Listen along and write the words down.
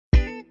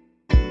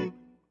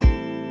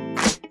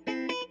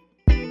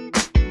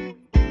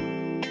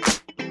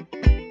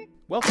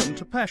Welcome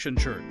to Passion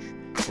Church.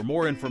 For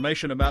more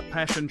information about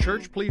Passion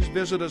Church, please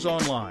visit us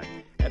online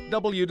at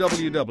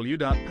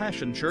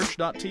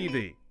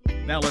www.passionchurch.tv.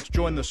 Now let's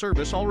join the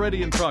service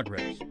already in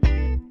progress.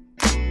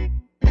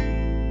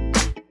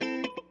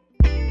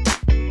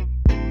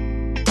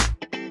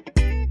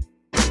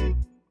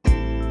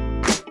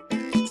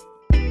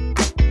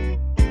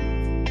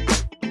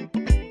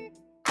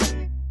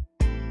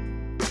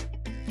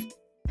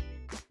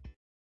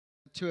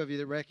 Two of you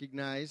that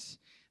recognize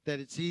that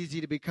it's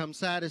easy to become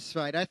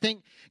satisfied. I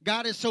think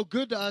God is so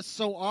good to us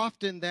so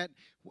often that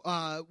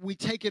we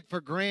take it for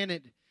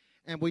granted,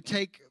 and we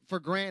take for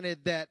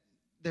granted that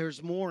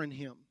there's more in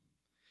Him.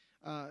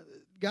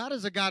 God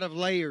is a God of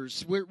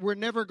layers. We're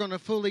never going to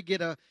fully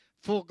get a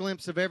full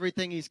glimpse of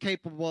everything He's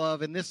capable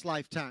of in this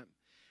lifetime,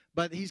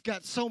 but He's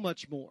got so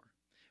much more.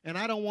 And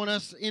I don't want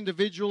us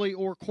individually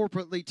or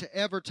corporately to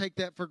ever take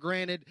that for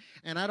granted.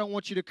 And I don't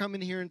want you to come in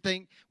here and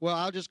think, well,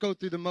 I'll just go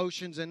through the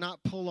motions and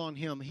not pull on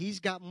Him. He's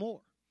got more.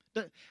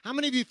 How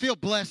many of you feel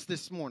blessed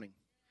this morning?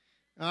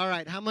 All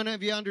right. How many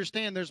of you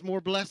understand there's more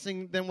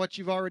blessing than what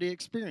you've already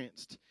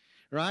experienced?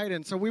 Right?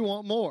 And so we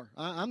want more.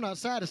 I'm not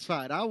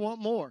satisfied. I want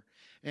more.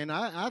 And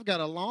I've got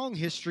a long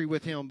history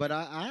with Him, but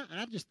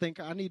I just think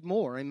I need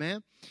more.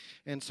 Amen?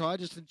 And so I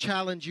just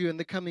challenge you in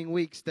the coming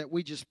weeks that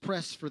we just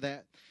press for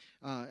that.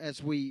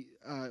 As we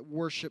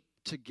worship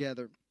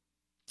together.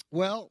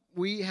 Well,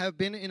 we have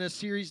been in a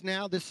series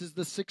now. This is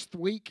the 6th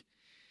week.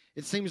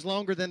 It seems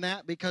longer than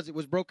that because it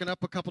was broken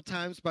up a couple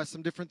times by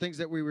some different things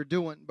that we were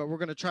doing, but we're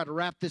going to try to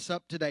wrap this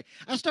up today.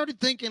 I started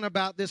thinking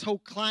about this whole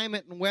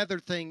climate and weather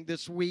thing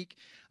this week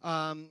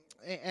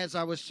as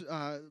I was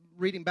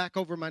reading back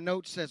over my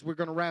notes as we're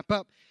going to wrap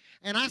up,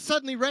 and I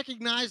suddenly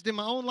recognized in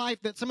my own life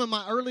that some of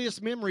my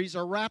earliest memories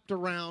are wrapped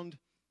around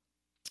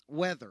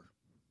weather.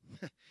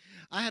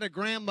 I had a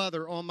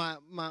grandmother on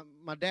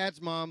my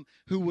dad's mom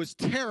who was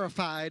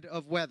terrified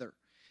of weather.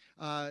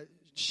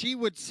 She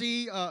would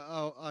see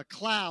a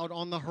cloud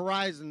on the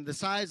horizon the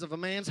size of a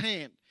man's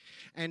hand,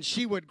 and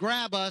she would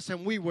grab us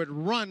and we would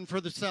run for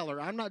the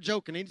cellar. I'm not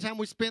joking. Anytime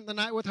we spent the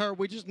night with her,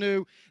 we just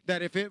knew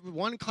that if it was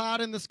one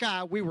cloud in the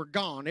sky, we were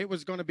gone. It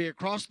was going to be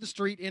across the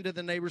street into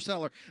the neighbor's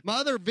cellar. My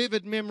other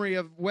vivid memory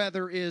of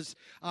weather is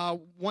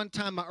one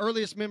time, my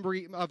earliest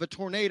memory of a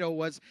tornado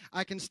was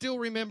I can still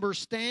remember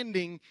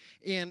standing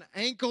in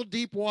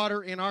ankle-deep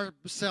water in our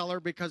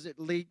cellar because it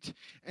leaked,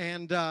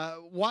 and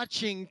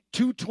watching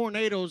 2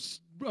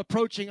 tornadoes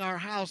approaching our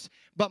house,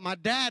 but my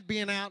dad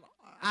being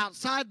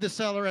outside the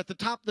cellar at the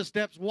top of the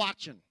steps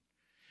watching.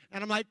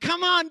 And I'm like,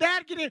 come on,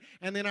 Dad, get in.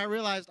 And then I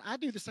realized I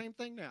do the same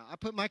thing now. I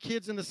put my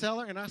kids in the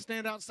cellar, and I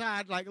stand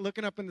outside, like,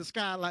 looking up in the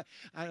sky, like,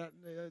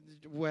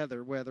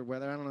 weather. I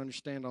don't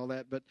understand all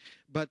that.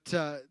 But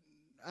I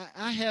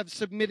have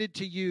submitted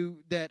to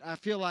you that I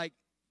feel like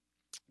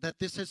that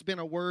this has been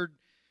a word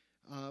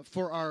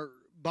for our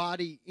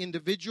body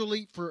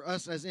individually, for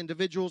us as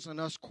individuals and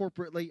us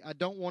corporately. I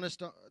don't want us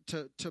to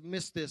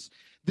miss this.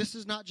 This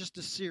is not just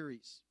a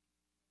series.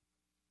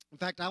 In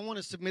fact, I want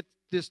to submit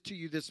this to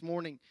you this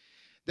morning,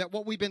 that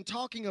what we've been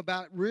talking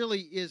about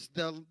really is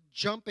the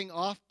jumping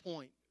off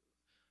point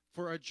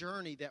for a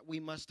journey that we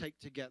must take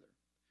together.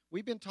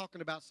 We've been talking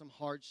about some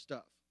hard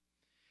stuff.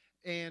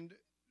 And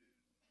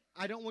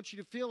I don't want you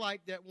to feel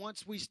like that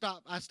once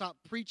I stop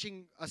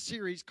preaching a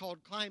series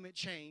called Climate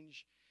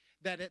Change,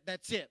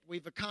 that's it.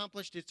 We've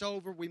accomplished, it's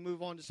over, we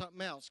move on to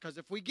something else. Because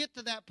if we get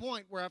to that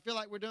point where I feel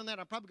like we're doing that,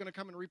 I'm probably going to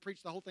come and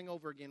re-preach the whole thing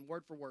over again,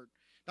 word for word.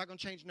 Not going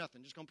to change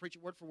nothing. Just going to preach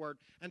it word for word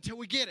until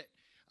we get it.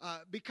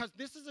 Because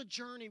this is a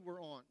journey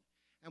we're on.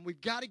 And we've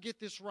got to get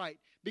this right.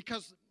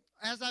 Because,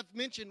 as I've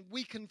mentioned,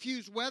 we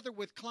confuse weather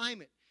with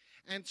climate.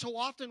 And so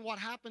often what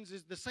happens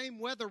is the same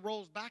weather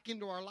rolls back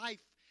into our life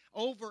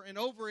over and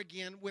over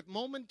again with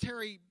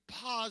momentary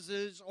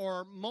pauses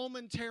or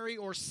momentary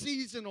or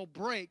seasonal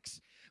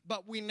breaks.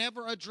 But we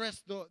never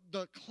address the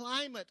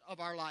climate of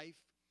our life.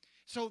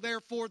 So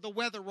therefore, the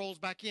weather rolls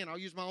back in. I'll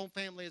use my own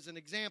family as an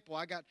example.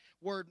 I got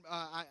word,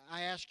 I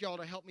asked y'all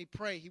to help me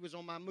pray. He was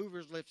on my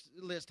movers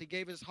list. He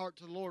gave his heart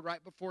to the Lord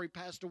right before he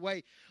passed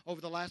away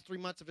over the last 3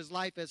 months of his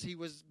life as he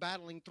was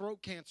battling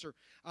throat cancer.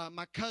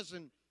 My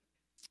cousin,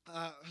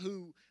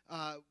 who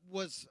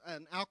was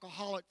an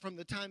alcoholic from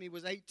the time he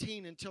was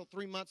 18 until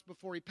 3 months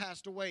before he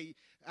passed away,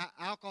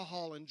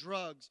 alcohol and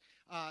drugs.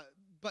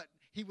 But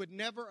he would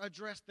never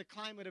address the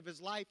climate of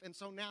his life, and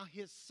so now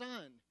his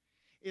son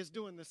is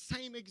doing the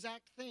same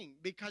exact thing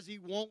because he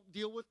won't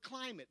deal with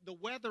climate. The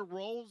weather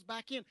rolls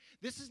back in.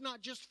 This is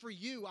not just for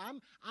you.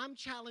 I'm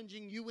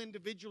challenging you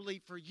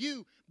individually for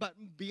you, but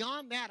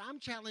beyond that, I'm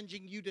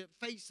challenging you to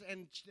face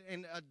and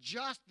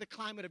adjust the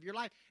climate of your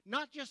life,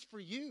 not just for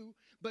you,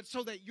 but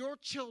so that your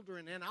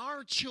children and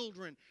our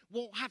children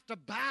won't have to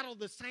battle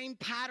the same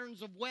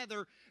patterns of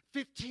weather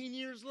 15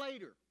 years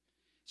later.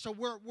 So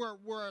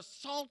we're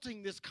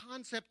assaulting this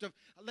concept of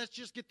let's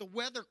just get the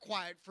weather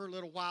quiet for a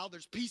little while.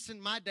 There's peace in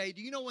my day.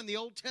 Do you know in the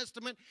Old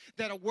Testament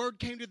that a word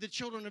came to the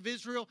children of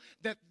Israel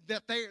that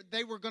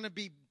they were going to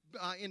be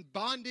in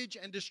bondage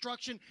and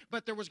destruction,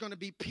 but there was going to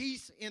be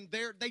peace in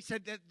there? They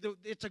said that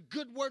it's a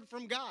good word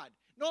from God.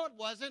 No, it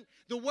wasn't.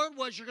 The word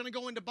was you're going to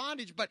go into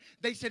bondage, but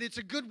they said it's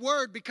a good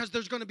word because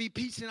there's going to be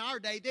peace in our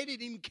day. They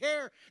didn't even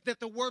care that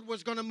the word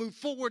was going to move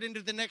forward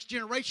into the next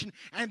generation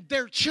and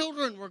their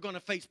children were going to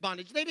face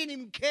bondage. They didn't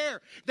even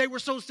care. They were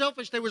so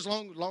selfish. They was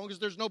long as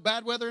there's no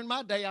bad weather in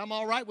my day, I'm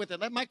all right with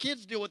it. Let my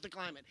kids deal with the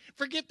climate.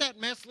 Forget that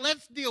mess.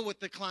 Let's deal with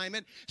the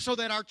climate so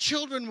that our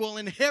children will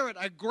inherit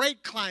a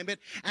great climate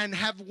and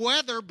have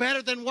weather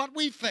better than what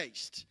we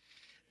faced.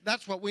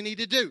 That's what we need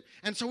to do.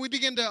 And so we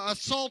begin to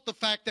assault the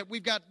fact that we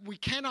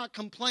cannot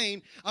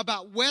complain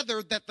about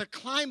weather that the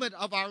climate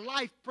of our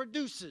life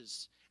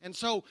produces. And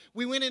so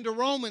we went into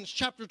Romans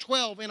chapter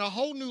 12 in a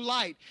whole new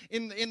light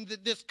in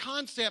this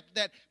concept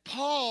that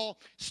Paul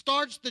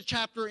starts the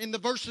chapter in the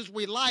verses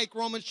we like,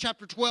 Romans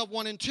chapter 12,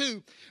 1 and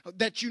 2,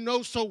 that you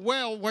know so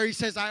well, where he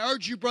says, I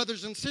urge you,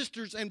 brothers and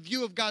sisters, in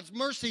view of God's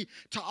mercy,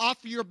 to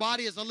offer your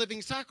body as a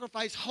living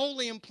sacrifice,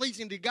 holy and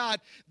pleasing to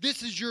God.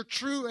 This is your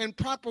true and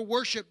proper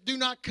worship. Do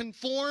not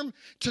conform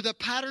to the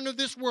pattern of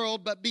this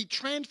world, but be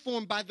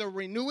transformed by the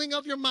renewing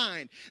of your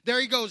mind.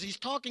 There he goes. He's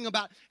talking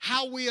about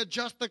how we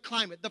adjust the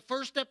climate. The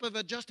first step of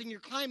adjusting your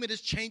climate is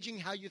changing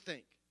how you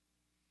think.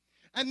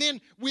 And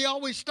then we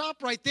always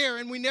stop right there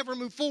and we never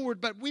move forward,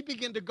 but we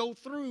begin to go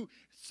through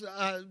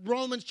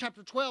Romans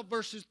chapter 12,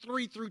 verses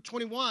 3 through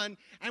 21,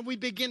 and we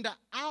begin to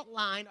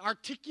outline,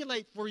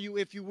 articulate for you,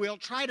 if you will,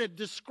 try to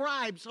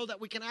describe so that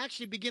we can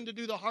actually begin to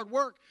do the hard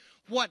work,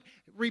 what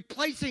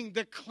replacing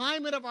the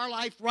climate of our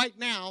life right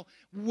now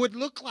would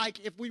look like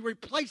if we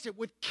replace it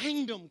with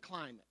kingdom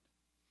climate.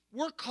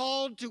 We're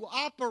called to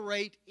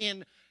operate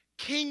in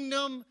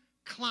kingdom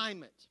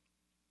climate.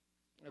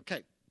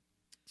 Okay,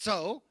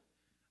 so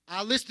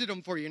I listed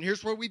them for you, and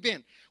here's where we've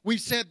been. We've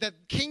said that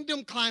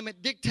kingdom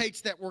climate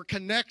dictates that we're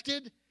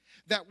connected,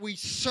 that we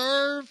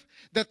serve,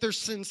 that there's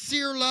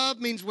sincere love,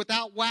 means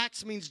without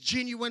wax, means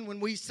genuine. When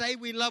we say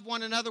we love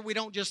one another, we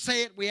don't just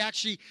say it. We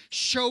actually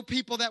show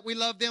people that we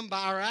love them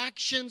by our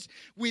actions.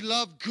 We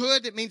love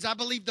good. It means I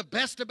believe the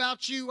best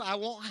about you. I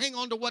won't hang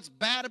on to what's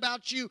bad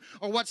about you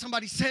or what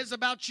somebody says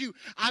about you.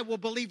 I will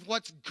believe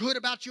what's good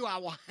about you. I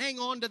will hang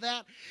on to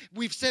that.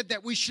 We've said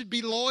that we should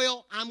be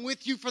loyal. I'm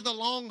with you for the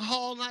long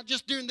haul, not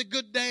just during the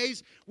good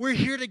days. We're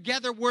here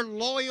together. We're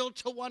loyal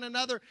to one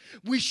another.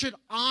 We should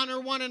honor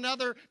one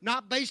another,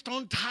 not based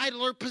on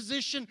title or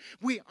position.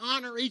 We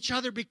honor each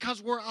other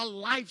because we're a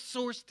life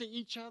source to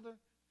each other.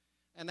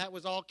 And that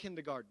was all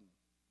kindergarten.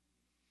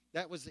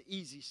 That was the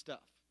easy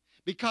stuff.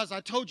 Because I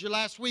told you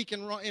last week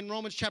in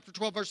Romans chapter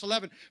 12, verse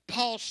 11,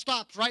 Paul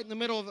stops right in the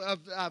middle of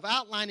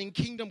outlining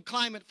kingdom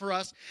climate for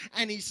us.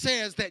 And he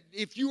says that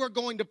if you are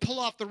going to pull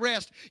off the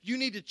rest, you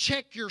need to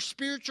check your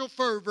spiritual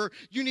fervor.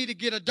 You need to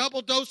get a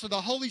double dose of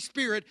the Holy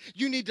Spirit.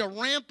 You need to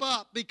ramp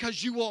up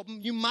because you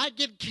might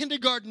get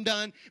kindergarten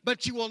done,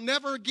 but you will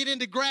never get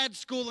into grad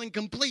school and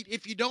complete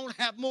if you don't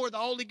have more of the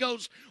Holy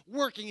Ghost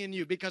working in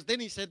you. Because then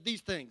he said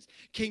these things.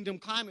 Kingdom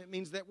climate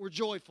means that we're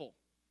joyful.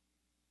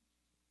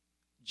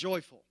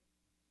 Joyful.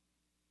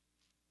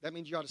 That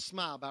means you ought to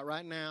smile about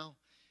right now.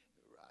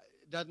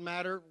 It doesn't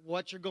matter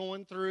what you're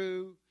going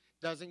through.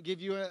 Doesn't give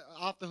you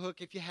off the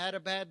hook if you had a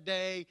bad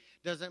day.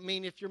 Doesn't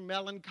mean if you're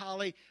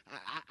melancholy.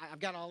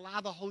 I've got to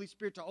allow the Holy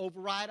Spirit to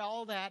override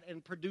all that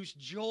and produce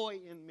joy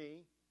in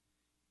me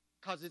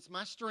because it's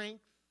my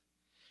strength,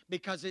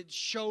 because it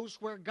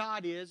shows where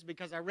God is,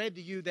 because I read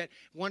to you that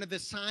one of the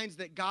signs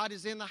that God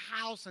is in the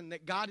house and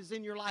that God is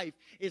in your life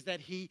is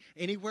that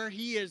anywhere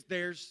He is,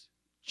 there's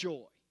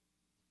joy.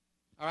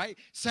 All right.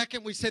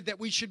 Second, we said that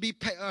we should be,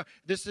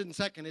 this isn't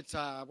second, it's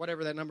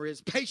whatever that number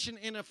is, patient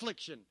in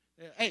affliction.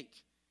 8.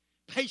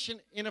 Patient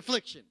in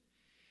affliction.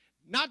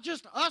 Not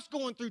just us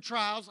going through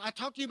trials. I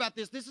talked to you about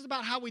this. This is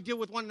about how we deal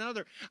with one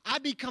another. I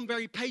become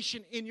very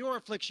patient in your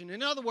affliction.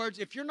 In other words,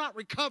 if you're not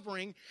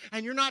recovering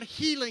and you're not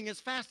healing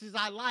as fast as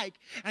I like,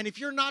 and if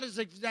you're not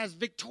as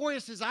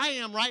victorious as I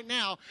am right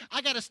now,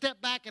 I got to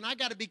step back and I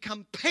got to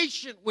become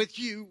patient with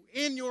you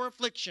in your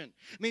affliction.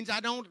 It means I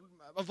don't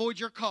avoid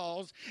your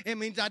calls. It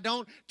means I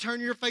don't turn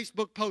your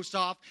Facebook posts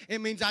off.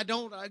 It means I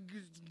don't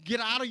get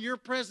out of your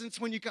presence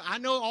when you come. I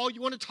know all you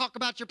want to talk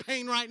about your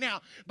pain right now,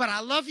 but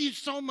I love you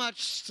so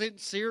much,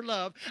 sincere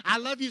love. I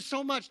love you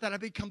so much that I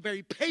become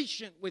very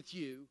patient with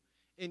you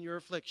in your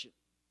affliction.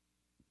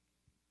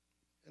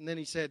 And then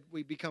he said,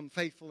 we become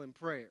faithful in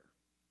prayer.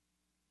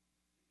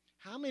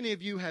 How many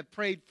of you have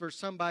prayed for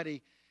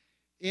somebody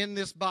in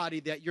this body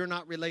that you're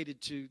not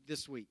related to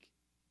this week?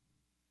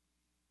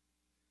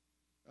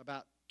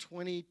 About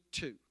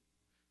 22,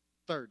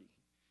 30.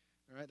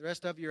 All right, the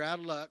rest of you are out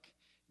of luck.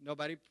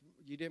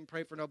 You didn't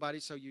pray for nobody,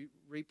 so you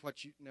reap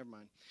what you, never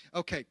mind.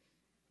 Okay.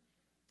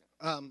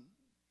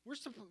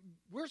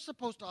 We're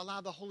supposed to allow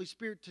the Holy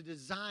Spirit to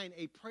design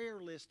a prayer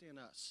list in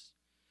us.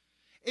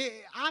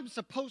 I'm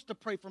supposed to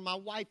pray for my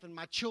wife and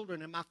my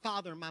children and my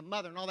father and my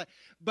mother and all that.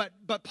 But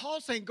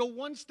Paul's saying go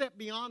one step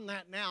beyond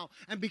that now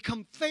and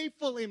become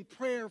faithful in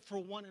prayer for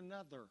one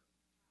another.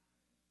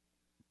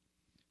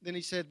 Then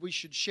he said we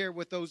should share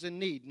with those in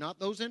need, not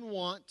those in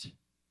want,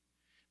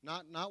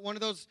 not one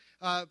of those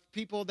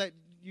people that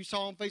you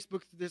saw on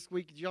Facebook this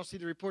week, did y'all see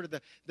the report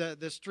of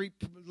the street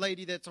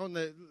lady that's on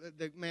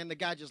the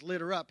guy just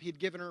lit her up. He'd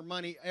given her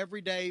money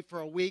every day for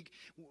a week,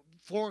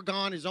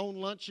 foregone his own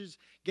lunches,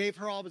 gave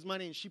her all of his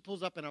money, and she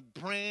pulls up in a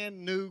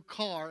brand new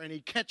car, and he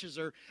catches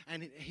her,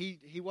 and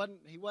he wasn't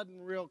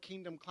real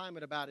Kingdom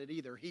Climate about it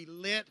either. He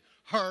lit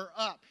her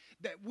up.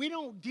 That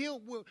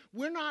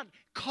we're not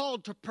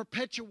called to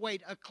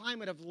perpetuate a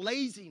climate of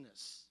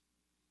laziness.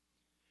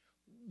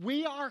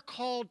 We are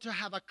called to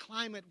have a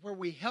climate where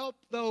we help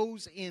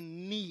those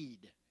in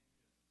need.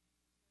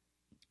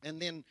 And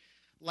then,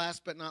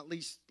 last but not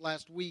least,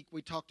 last week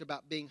we talked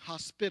about being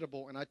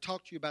hospitable, and I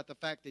talked to you about the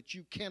fact that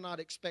you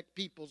cannot expect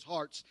people's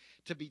hearts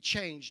to be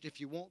changed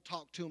if you won't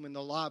talk to them in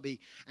the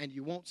lobby, and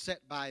you won't sit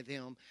by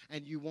them,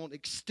 and you won't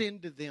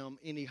extend to them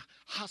any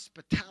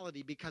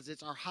hospitality, because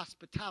it's our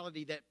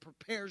hospitality that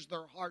prepares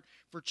their heart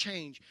for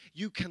change.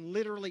 You can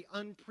literally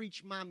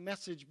unpreach my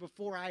message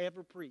before I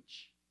ever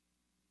preach.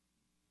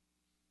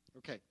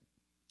 Okay,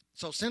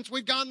 so since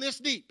we've gone this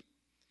deep,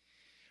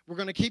 we're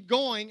going to keep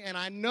going, and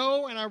I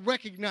know and I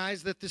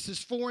recognize that this is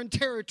foreign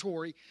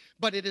territory,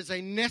 but it is a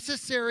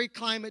necessary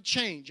climate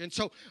change. And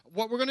so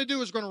what we're going to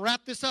do is we're going to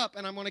wrap this up,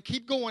 and I'm going to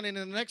keep going, and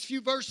in the next few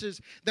verses,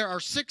 there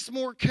are 6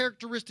 more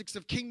characteristics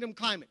of kingdom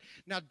climate.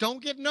 Now,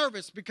 don't get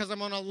nervous, because I'm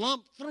going to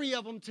lump 3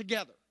 of them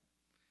together.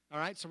 All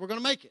right, so we're going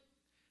to make it.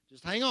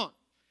 Just hang on.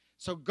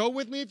 So go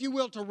with me, if you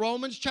will, to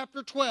Romans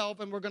chapter 12,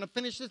 and we're going to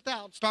finish this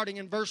out starting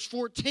in verse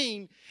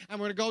 14, and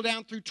we're going to go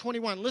down through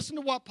 21. Listen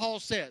to what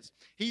Paul says.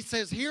 He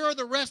says, here are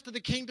the rest of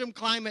the kingdom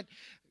climate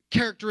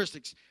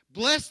characteristics.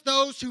 Bless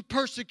those who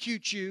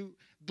persecute you.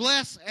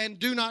 Bless and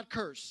do not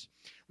curse.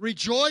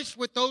 Rejoice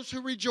with those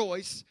who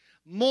rejoice.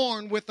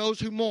 Mourn with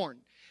those who mourn.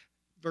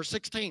 Verse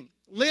 16.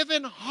 Live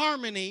in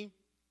harmony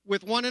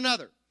with one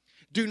another.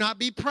 Do not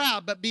be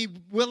proud, but be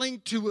willing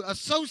to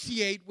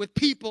associate with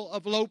people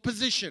of low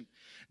position.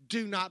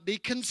 Do not be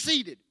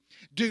conceited.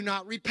 Do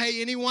not repay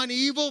anyone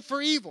evil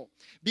for evil.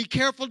 Be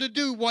careful to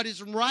do what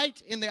is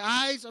right in the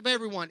eyes of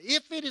everyone.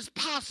 If it is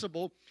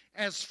possible,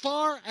 as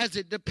far as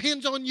it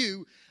depends on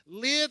you,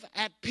 live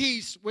at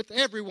peace with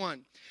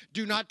everyone.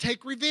 Do not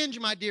take revenge,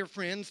 my dear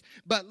friends,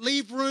 but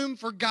leave room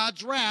for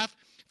God's wrath.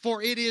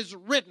 For it is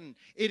written,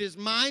 it is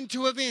mine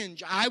to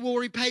avenge. I will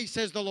repay,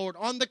 says the Lord.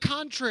 On the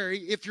contrary,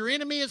 if your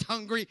enemy is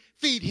hungry,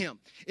 feed him.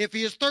 If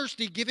he is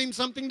thirsty, give him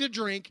something to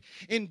drink.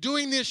 In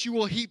doing this, you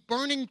will heap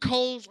burning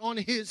coals on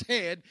his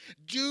head.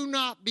 Do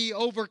not be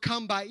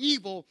overcome by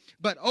evil,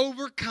 but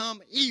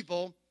overcome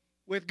evil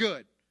with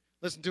good.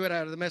 Listen to it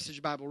out of the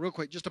Message Bible real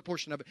quick, just a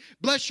portion of it.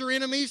 Bless your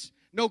enemies,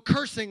 no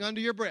cursing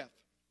under your breath.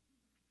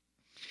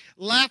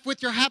 Laugh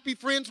with your happy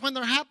friends when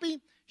they're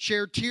happy.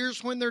 Share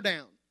tears when they're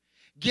down.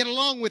 Get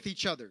along with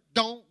each other.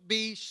 Don't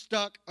be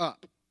stuck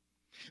up.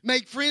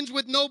 Make friends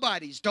with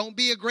nobodies. Don't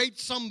be a great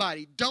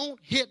somebody. Don't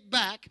hit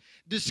back.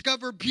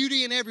 Discover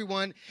beauty in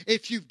everyone.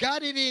 If you've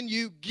got it in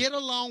you, get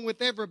along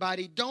with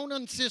everybody. Don't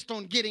insist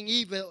on getting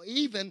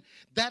even.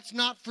 That's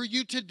not for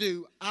you to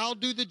do. I'll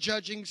do the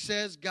judging,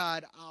 says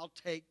God. I'll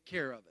take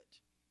care of it.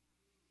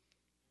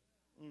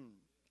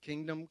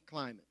 Kingdom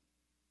climate.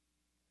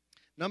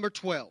 Number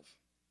 12.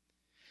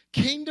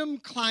 Kingdom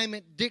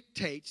climate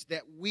dictates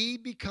that we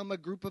become a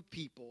group of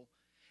people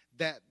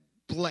that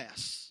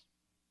bless.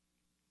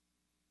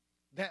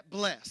 That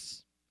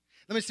bless.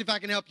 Let me see if I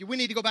can help you. We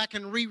need to go back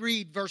and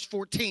reread verse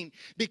 14,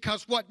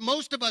 because what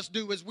most of us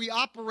do is we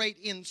operate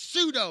in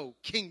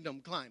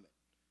pseudo-kingdom climate.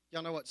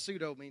 Y'all know what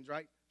pseudo means,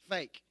 right?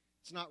 Fake.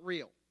 It's not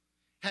real.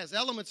 Has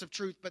elements of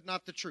truth, but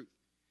not the truth.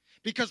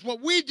 Because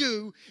what we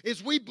do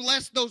is we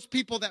bless those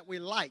people that we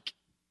like.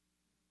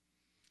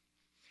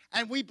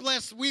 And we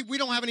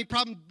don't have any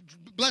problem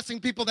blessing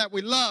people that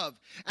we love.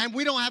 And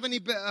we don't have any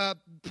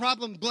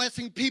problem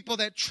blessing people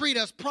that treat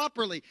us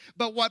properly.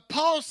 But what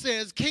Paul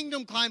says,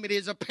 kingdom climate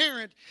is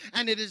apparent,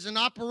 and it is an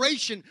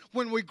operation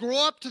when we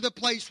grow up to the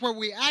place where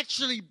we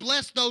actually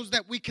bless those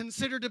that we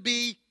consider to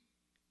be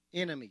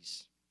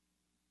enemies.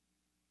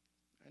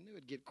 I knew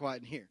it'd get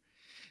quiet in here.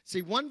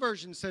 See, one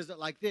version says it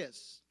like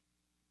this.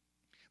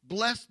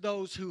 Bless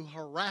those who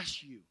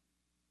harass you.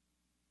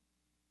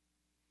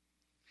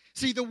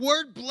 See, the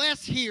word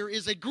bless here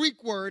is a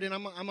Greek word, and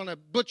I'm going to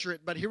butcher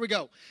it, but here we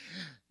go.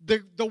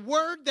 The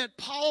word that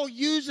Paul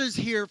uses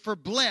here for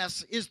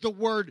bless is the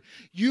word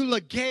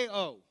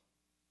eulogeo,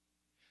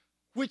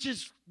 which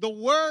is the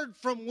word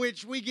from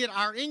which we get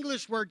our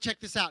English word,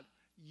 check this out,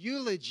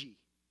 eulogy.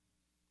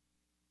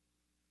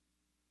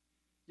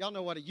 Y'all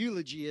know what a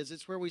eulogy is.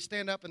 It's where we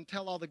stand up and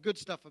tell all the good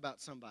stuff about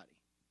somebody,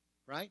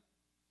 right?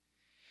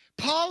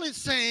 Paul is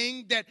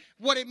saying that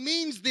what it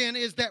means then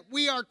is that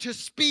we are to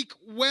speak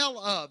well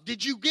of.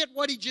 Did you get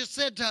what he just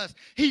said to us?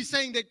 He's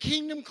saying that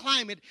kingdom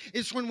climate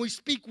is when we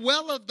speak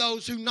well of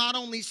those who not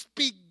only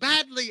speak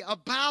badly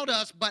about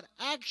us, but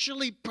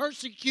actually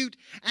persecute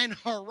and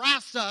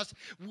harass us.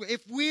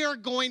 If we are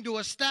going to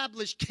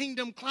establish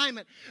kingdom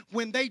climate,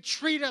 when they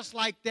treat us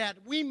like that,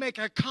 we make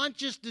a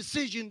conscious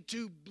decision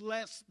to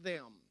bless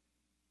them.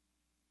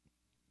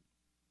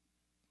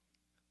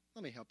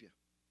 Let me help you.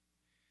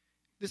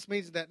 This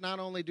means that not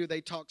only do they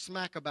talk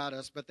smack about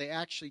us, but they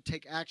actually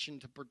take action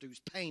to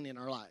produce pain in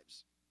our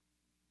lives.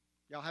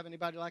 Y'all have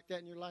anybody like that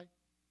in your life?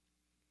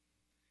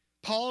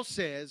 Paul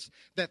says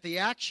that the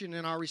action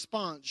in our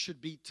response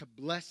should be to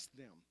bless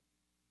them.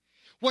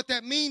 What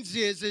that means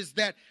is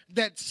that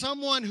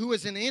someone who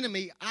is an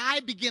enemy,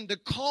 I begin to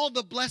call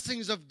the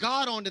blessings of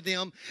God onto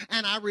them,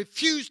 and I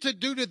refuse to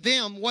do to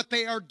them what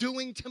they are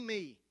doing to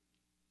me.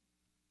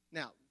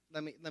 Now,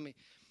 let me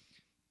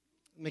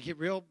make it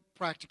real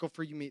practical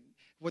for you.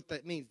 What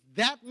that means.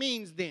 That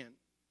means then,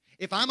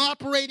 if I'm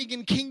operating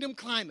in kingdom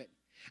climate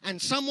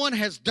and someone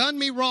has done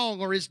me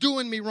wrong or is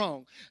doing me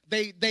wrong,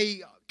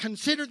 they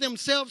consider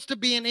themselves to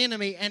be an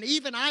enemy, and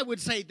even I would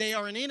say they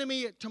are an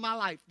enemy to my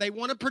life. They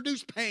want to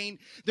produce pain.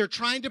 They're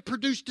trying to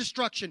produce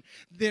destruction.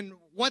 Then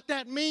what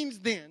that means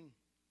then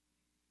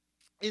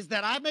is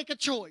that I make a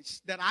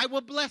choice that I will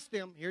bless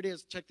them. Here it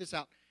is. Check this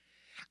out.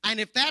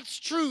 And if that's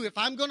true, if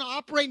I'm going to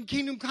operate in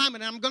kingdom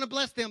climate and I'm going to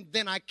bless them,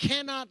 then I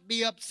cannot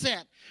be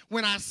upset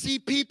when I see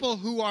people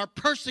who are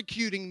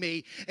persecuting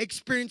me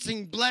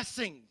experiencing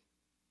blessing.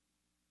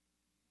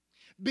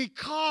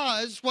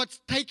 Because what's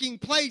taking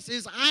place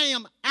is I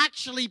am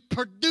actually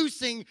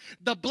producing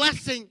the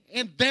blessing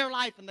in their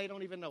life and they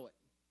don't even know it.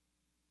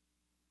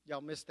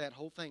 Y'all missed that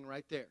whole thing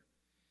right there.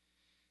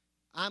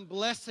 I'm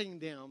blessing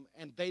them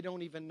and they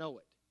don't even know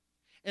it.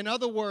 In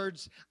other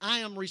words, I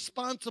am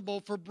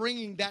responsible for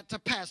bringing that to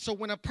pass. So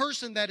when a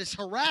person that is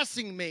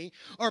harassing me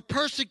or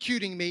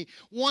persecuting me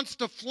wants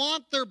to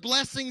flaunt their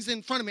blessings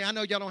in front of me, I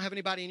know y'all don't have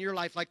anybody in your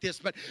life like this,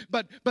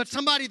 but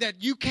somebody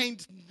that you came,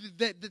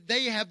 that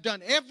they have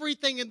done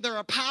everything in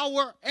their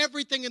power,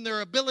 everything in their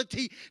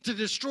ability to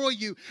destroy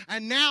you,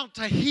 and now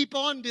to heap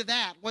onto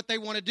that, what they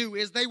want to do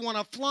is they want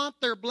to flaunt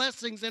their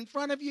blessings in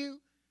front of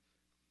you.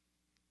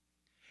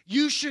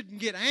 You shouldn't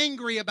get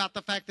angry about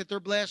the fact that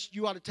they're blessed.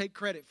 You ought to take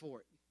credit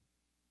for it.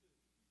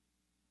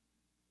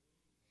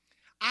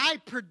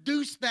 I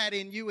produced that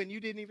in you and you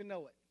didn't even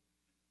know it.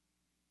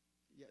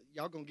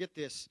 Y'all gonna get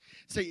this.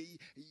 See,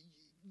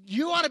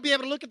 you ought to be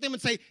able to look at them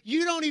and say,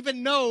 you don't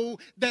even know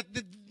that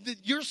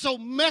you're so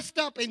messed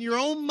up in your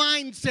own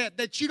mindset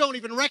that you don't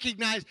even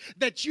recognize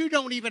that you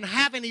don't even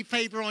have any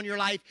favor on your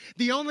life.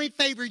 The only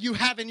favor you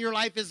have in your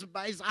life is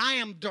I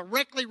am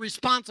directly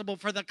responsible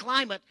for the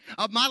climate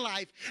of my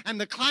life,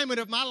 and the climate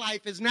of my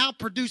life is now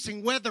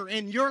producing weather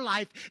in your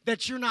life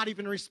that you're not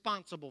even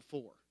responsible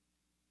for.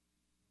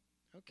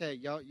 Okay,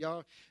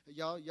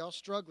 y'all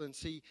struggling.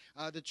 See,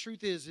 the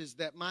truth is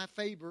that my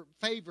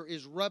favor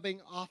is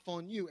rubbing off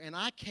on you, and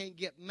I can't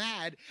get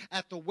mad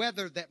at the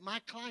weather that my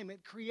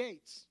climate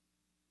creates.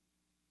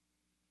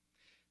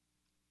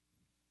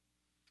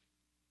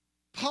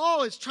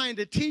 Paul is trying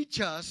to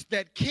teach us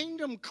that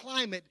kingdom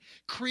climate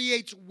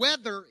creates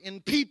weather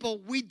in people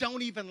we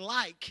don't even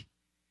like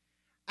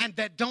and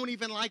that don't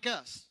even like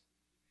us.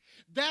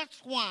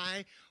 That's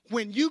why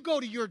when you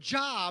go to your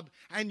job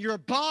and your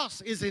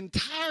boss is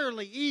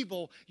entirely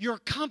evil, your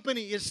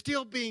company is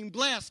still being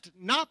blessed,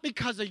 not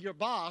because of your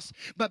boss,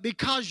 but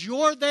because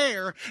you're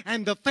there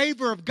and the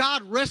favor of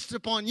God rests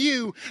upon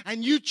you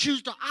and you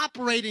choose to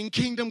operate in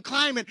kingdom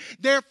climate.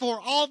 Therefore,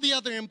 all the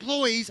other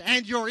employees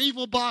and your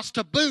evil boss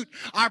to boot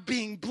are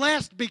being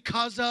blessed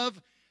because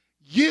of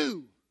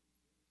you.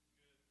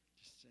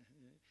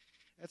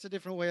 That's a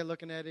different way of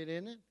looking at it,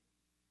 isn't it?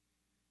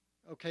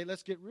 Okay,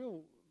 let's get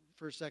real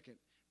for a second.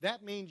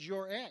 That means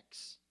your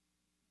ex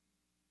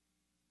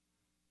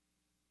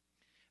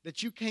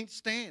that you can't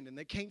stand and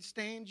they can't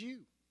stand you.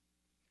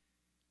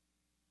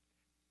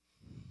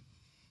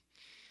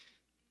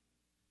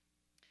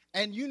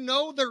 And you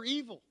know they're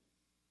evil.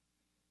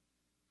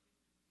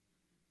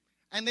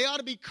 And they ought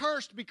to be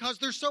cursed because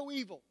they're so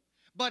evil.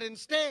 But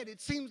instead, it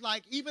seems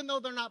like even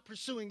though they're not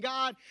pursuing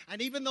God,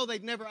 and even though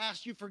they've never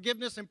asked you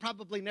forgiveness and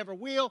probably never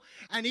will,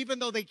 and even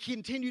though they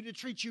continue to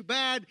treat you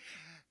bad,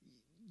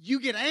 you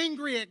get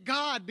angry at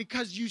God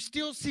because you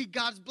still see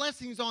God's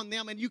blessings on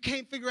them and you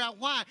can't figure out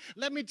why.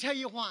 Let me tell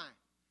you why.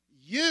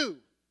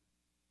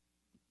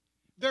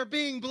 They're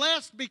being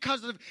blessed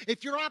because of,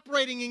 if you're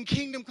operating in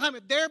kingdom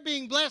climate, they're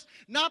being blessed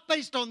not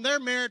based on their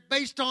merit,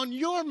 based on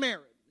your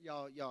merit.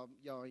 Y'all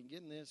ain't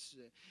getting this.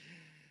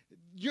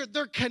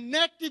 They're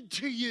connected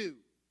to you.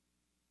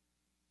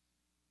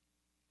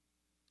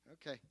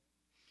 Okay.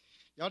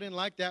 Y'all didn't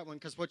like that one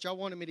because what y'all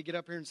wanted me to get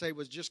up here and say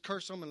was just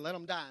curse them and let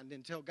them die and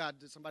then tell God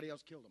that somebody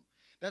else killed them.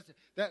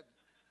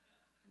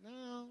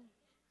 No,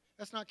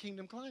 that's not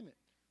kingdom climate.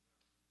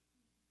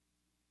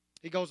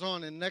 He goes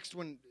on, and the next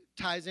one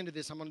ties into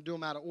this. I'm going to do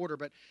them out of order,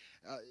 but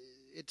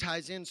it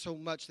ties in so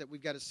much that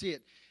we've got to see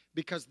it.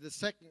 Because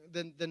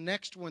the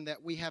next one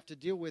that we have to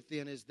deal with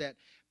then is that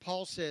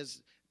Paul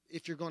says,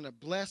 if you're going to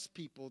bless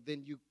people,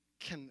 then you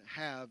can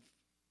have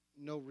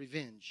no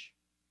revenge.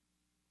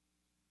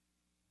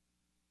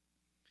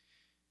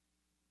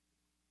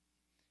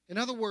 In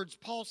other words,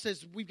 Paul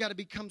says we've got to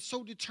become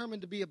so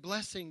determined to be a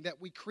blessing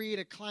that we create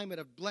a climate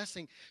of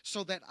blessing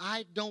so that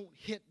I don't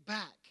hit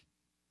back.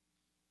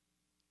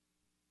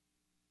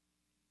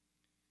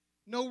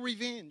 No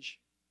revenge.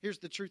 Here's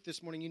the truth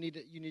this morning. You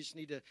just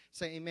need to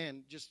say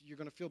amen. You're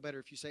going to feel better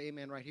if you say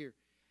amen right here.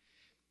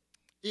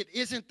 It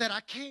isn't that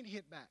I can't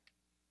hit back.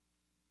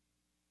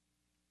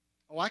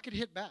 Oh, I could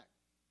hit back.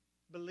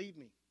 Believe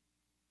me.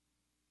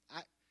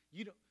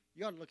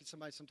 You ought to look at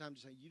somebody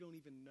sometimes and say, you don't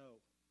even know.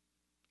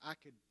 I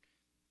could,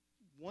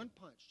 one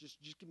punch, just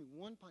give me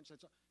one punch.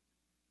 That's all.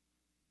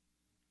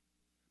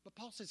 But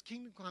Paul says,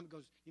 kingdom climate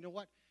goes, you know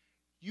what?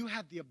 You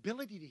have the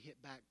ability to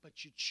hit back,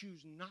 but you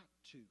choose not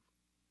to.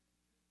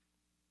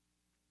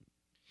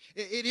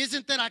 It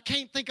isn't that I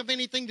can't think of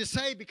anything to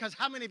say, because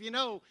how many of you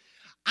know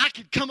I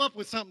could come up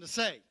with something to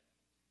say?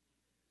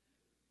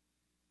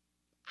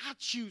 I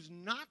choose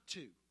not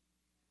to.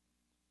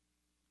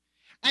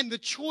 And the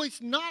choice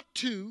not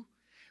to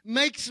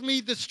makes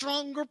me the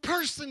stronger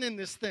person in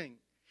this thing.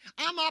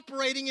 I'm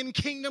operating in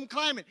kingdom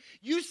climate.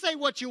 You say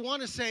what you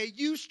want to say.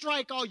 You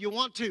strike all you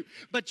want to.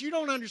 But you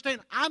don't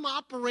understand. I'm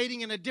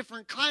operating in a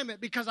different climate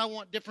because I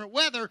want different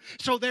weather.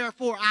 So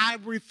therefore, I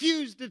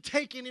refuse to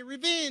take any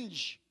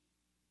revenge.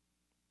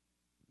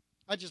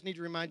 I just need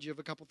to remind you of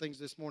a couple things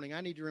this morning.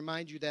 I need to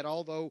remind you that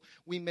although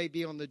we may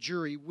be on the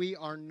jury, we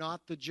are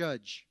not the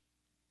judge.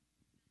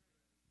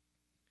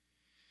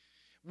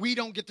 We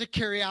don't get to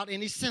carry out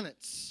any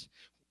sentence.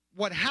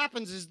 What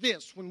happens is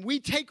this. When we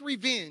take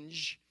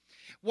revenge,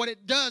 what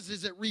it does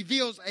is it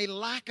reveals a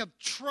lack of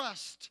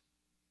trust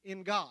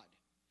in God.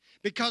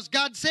 Because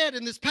God said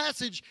in this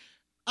passage,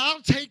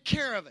 I'll take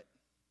care of it.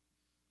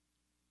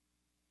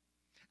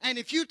 And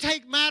if you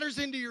take matters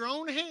into your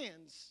own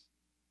hands,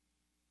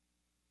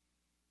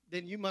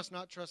 then you must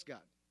not trust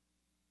God.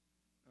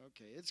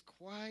 Okay, it's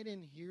quiet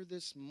in here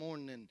this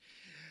morning.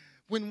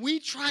 When we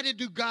try to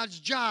do God's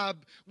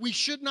job, we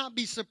should not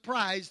be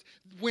surprised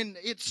when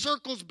it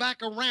circles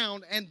back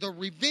around and the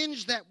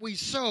revenge that we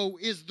sow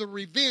is the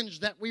revenge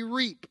that we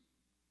reap.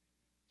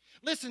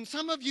 Listen,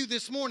 some of you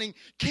this morning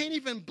can't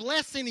even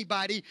bless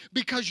anybody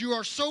because you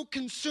are so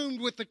consumed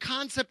with the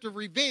concept of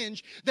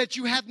revenge that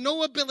you have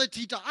no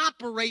ability to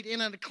operate in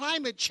a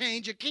climate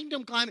change, a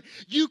kingdom climate.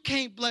 You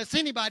can't bless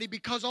anybody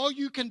because all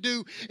you can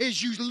do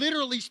is you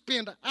literally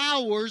spend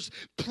hours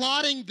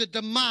plotting the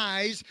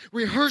demise,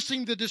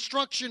 rehearsing the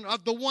destruction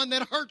of the one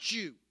that hurts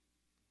you.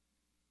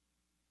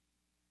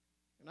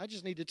 And I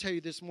just need to tell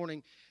you this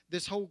morning,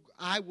 this whole,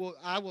 I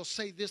will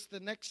say this the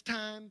next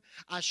time.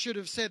 I should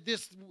have said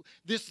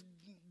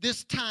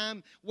this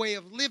time way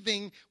of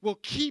living will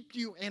keep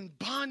you in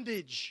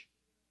bondage.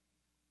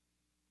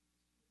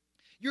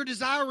 Your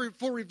desire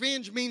for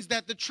revenge means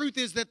that the truth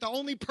is that the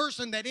only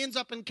person that ends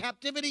up in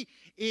captivity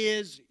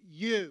is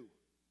you.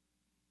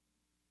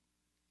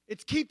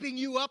 It's keeping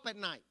you up at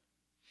night.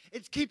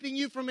 It's keeping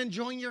you from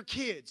enjoying your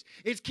kids.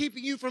 It's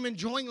keeping you from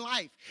enjoying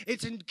life.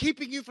 It's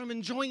keeping you from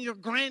enjoying your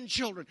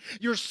grandchildren.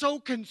 You're so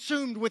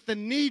consumed with the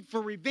need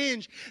for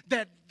revenge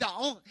that,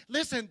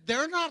 listen,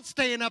 they're not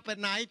staying up at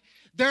night.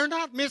 They're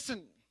not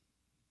missing.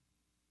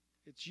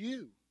 It's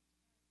you.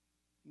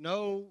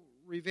 No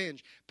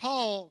revenge.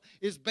 Paul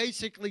is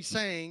basically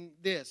saying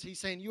this. He's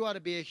saying you ought to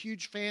be a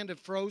huge fan of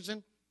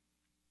Frozen,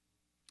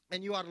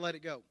 and you ought to let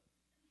it go.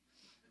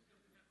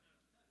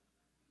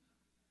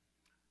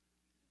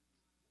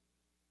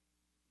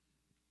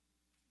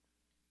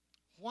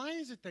 Why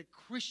is it that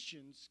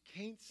Christians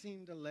can't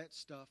seem to let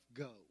stuff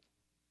go?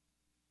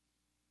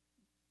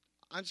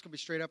 I'm just going to be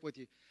straight up with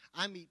you.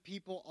 I meet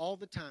people all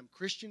the time,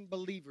 Christian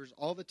believers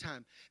all the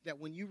time, that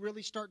when you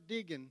really start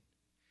digging,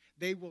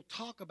 they will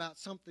talk about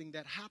something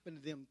that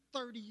happened to them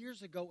 30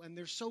 years ago, and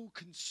they're so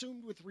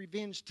consumed with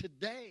revenge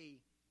today.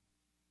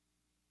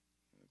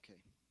 Okay.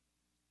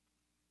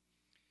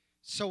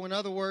 So in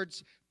other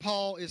words,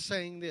 Paul is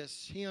saying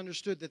this. He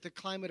understood that the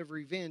climate of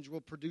revenge will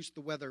produce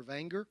the weather of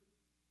anger.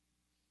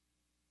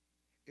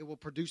 It will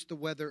produce the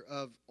weather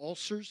of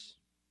ulcers.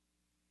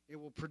 It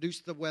will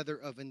produce the weather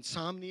of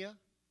insomnia.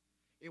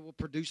 It will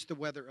produce the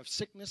weather of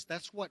sickness.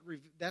 That's what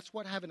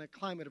having a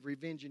climate of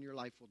revenge in your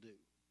life will do.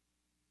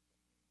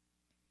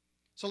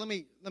 So let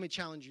me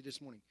challenge you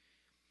this morning.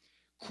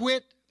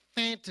 Quit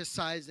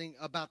fantasizing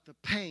about the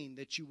pain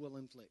that you will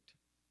inflict.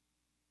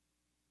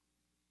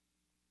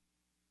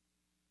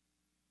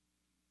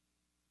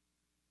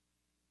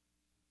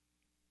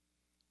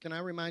 Can I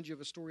remind you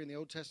of a story in the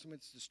Old Testament?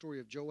 It's the story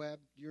of Joab.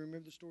 Do you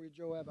remember the story of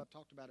Joab? I've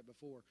talked about it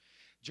before.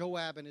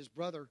 Joab and his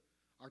brother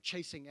are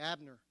chasing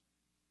Abner.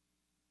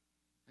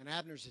 And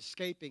Abner's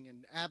escaping,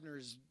 and Abner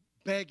is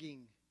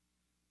begging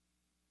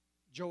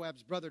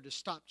Joab's brother to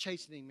stop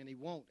chasing him, and he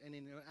won't. And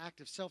in an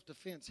act of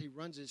self-defense, he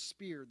runs his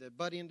spear, the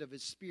butt end of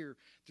his spear,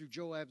 through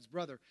Joab's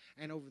brother.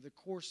 And over the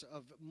course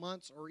of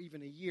months or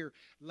even a year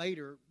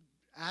later,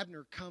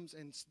 Abner comes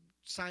and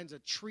signs a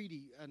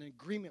treaty, an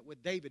agreement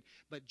with David.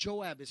 But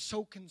Joab is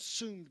so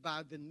consumed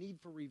by the need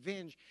for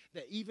revenge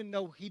that even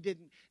though he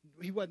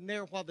wasn't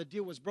there while the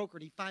deal was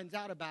brokered, he finds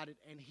out about it,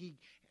 and he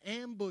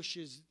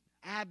ambushes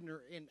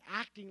Abner in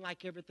acting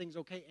like everything's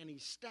okay, and he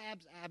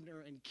stabs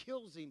Abner and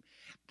kills him.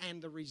 And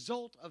the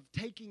result of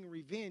taking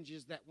revenge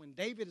is that when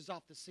David is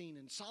off the scene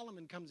and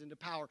Solomon comes into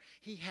power,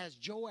 he has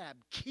Joab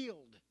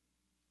killed.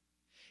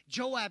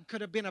 Joab could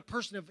have been a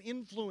person of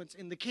influence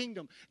in the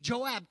kingdom.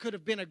 Joab could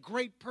have been a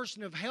great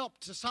person of help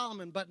to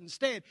Solomon, but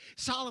instead,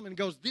 Solomon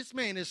goes, this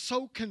man is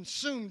so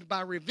consumed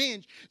by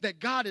revenge that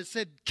God has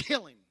said,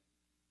 kill him.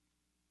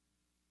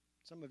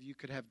 Some of you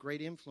could have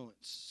great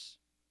influence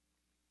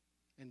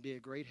and be a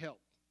great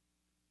help,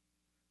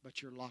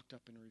 but you're locked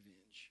up in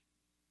revenge.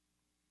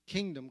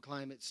 Kingdom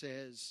climate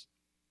says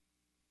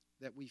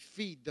that we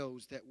feed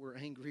those that we're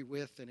angry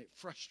with, and it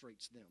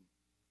frustrates them.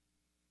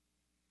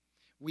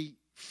 We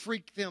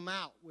freak them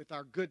out with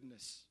our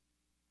goodness.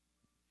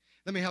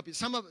 Let me help you.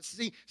 Some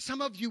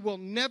of you will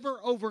never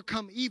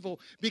overcome evil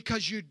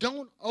because you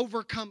don't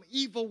overcome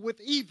evil with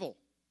evil.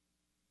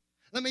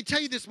 Let me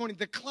tell you this morning,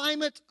 the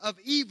climate of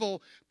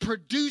evil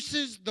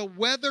produces the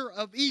weather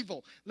of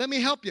evil. Let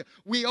me help you.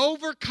 We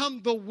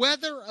overcome the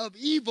weather of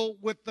evil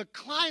with the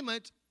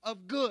climate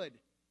of good.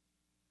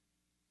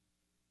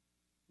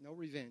 No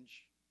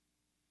revenge.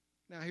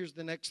 Now, here's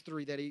the next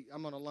three that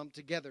I'm going to lump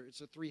together.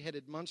 It's a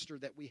three-headed monster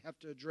that we have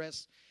to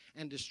address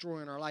and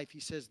destroy in our life.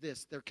 He says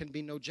this, there can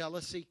be no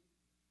jealousy.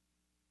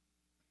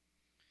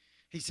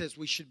 He says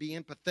we should be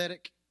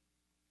empathetic.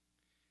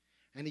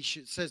 And he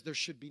says there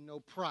should be no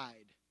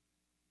pride.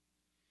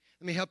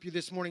 Let me help you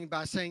this morning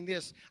by saying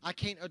this. I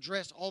can't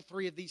address all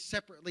three of these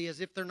separately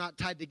as if they're not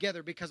tied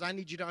together, because I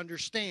need you to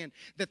understand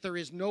that there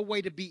is no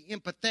way to be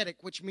empathetic,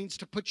 which means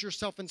to put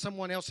yourself in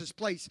someone else's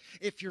place,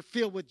 if you're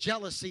filled with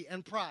jealousy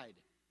and pride.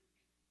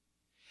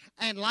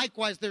 And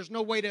likewise, there's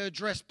no way to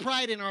address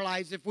pride in our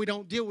lives if we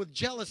don't deal with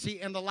jealousy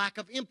and the lack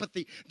of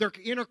empathy. They're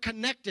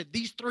interconnected.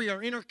 These three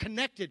are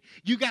interconnected.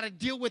 You got to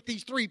deal with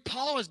these three.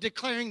 Paul is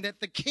declaring that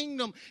the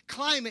kingdom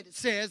climate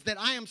says that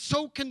I am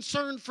so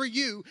concerned for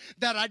you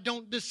that I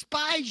don't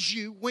despise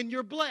you when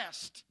you're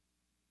blessed.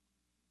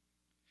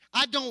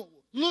 I don't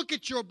look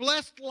at your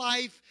blessed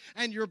life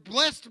and your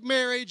blessed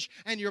marriage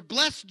and your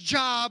blessed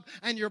job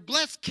and your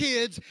blessed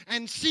kids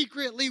and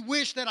secretly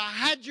wish that I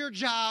had your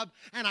job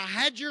and I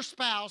had your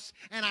spouse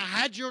and I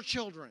had your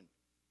children.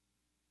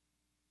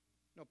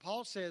 No,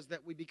 Paul says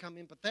that we become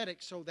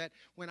empathetic so that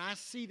when I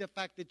see the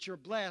fact that you're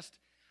blessed,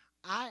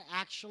 I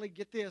actually,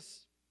 get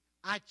this,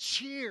 I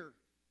cheer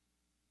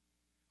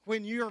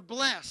when you're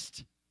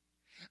blessed.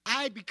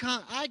 I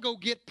go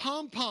get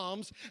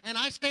pom-poms and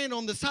I stand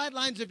on the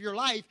sidelines of your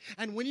life,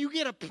 and when you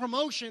get a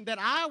promotion that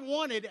I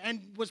wanted and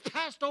was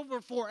passed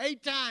over for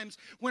 8 times,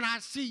 when I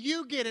see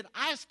you get it,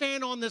 I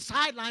stand on the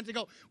sidelines and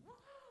go, woo,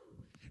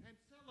 and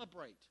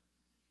celebrate.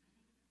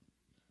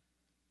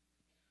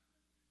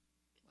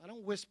 I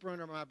don't whisper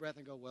under my breath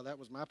and go, well, that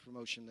was my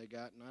promotion they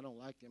got, and I don't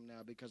like them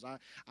now because I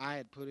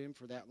had put in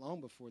for that long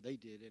before they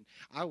did, and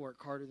I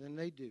work harder than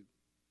they do.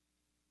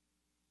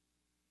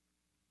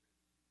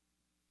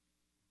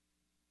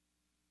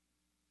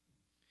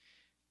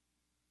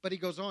 But he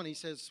goes on, he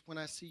says, when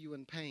I see you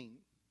in pain,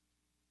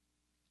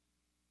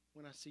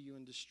 when I see you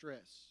in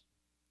distress,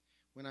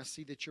 when I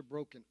see that you're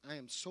broken, I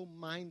am so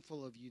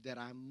mindful of you that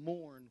I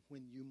mourn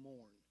when you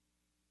mourn.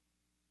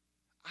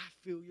 I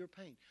feel your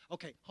pain.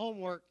 Okay,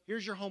 homework.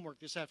 Here's your homework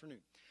this afternoon.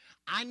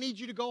 I need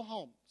you to go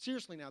home.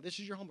 Seriously now, this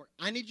is your homework.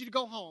 I need you to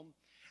go home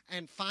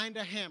and find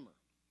a hammer.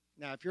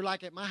 Now, if you're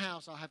like at my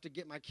house, I'll have to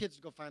get my kids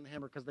to go find the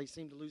hammer because they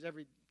seem to lose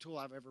every tool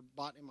I've ever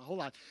bought in my whole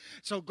life.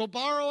 So go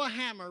borrow a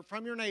hammer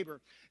from your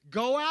neighbor.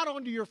 Go out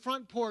onto your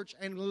front porch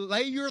and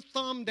lay your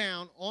thumb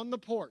down on the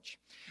porch.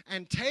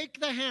 And take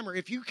the hammer.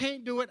 If you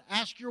can't do it,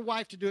 ask your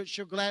wife to do it.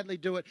 She'll gladly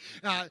do it.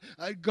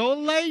 Go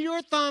lay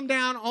your thumb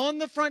down on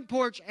the front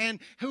porch, and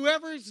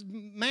whoever's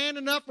man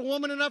enough or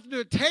woman enough to do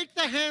it, take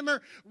the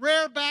hammer,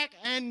 rear back,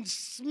 and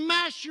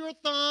smash your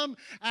thumb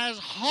as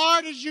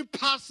hard as you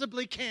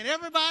possibly can.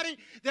 Everybody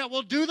that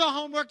will do the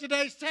homework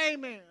today, say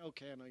amen.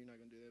 Okay, I know you're not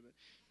going to do that, but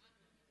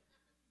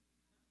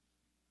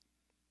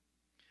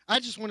I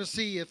just want to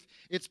see if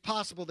it's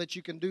possible that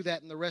you can do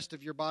that and the rest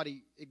of your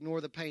body ignore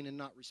the pain and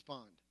not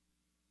respond.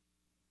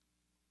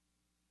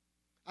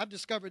 I've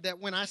discovered that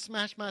when I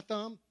smash my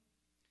thumb,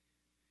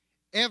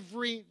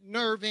 every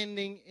nerve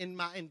ending in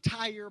my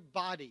entire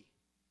body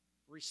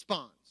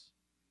responds.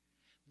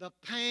 The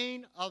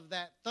pain of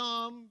that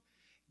thumb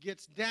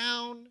gets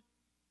down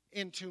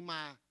into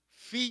my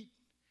feet,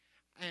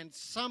 and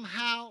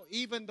somehow,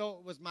 even though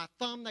it was my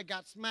thumb that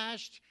got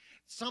smashed,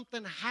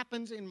 something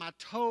happens in my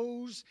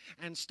toes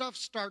and stuff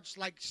starts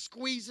like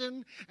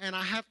squeezing, and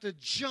I have to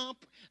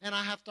jump and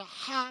I have to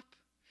hop,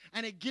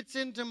 and it gets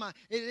into my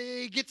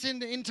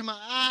into my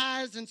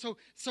eyes. And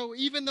so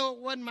even though it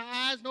wasn't my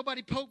eyes,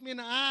 nobody poked me in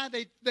the eye,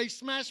 they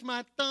smashed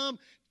my thumb.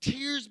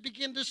 Tears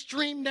begin to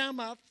stream down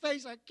my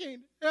face. I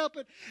can't help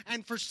it.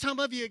 And for some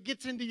of you, it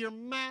gets into your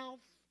mouth.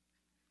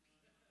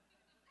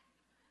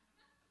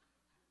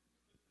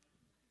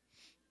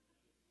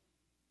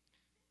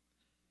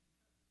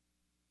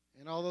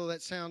 And although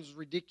that sounds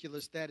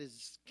ridiculous, that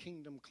is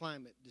kingdom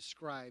climate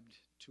described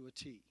to a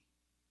T.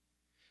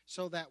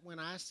 So that when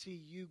I see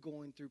you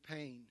going through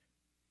pain,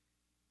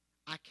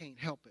 I can't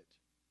help it.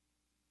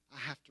 I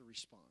have to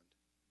respond.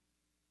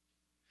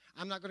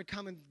 I'm not going to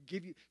come and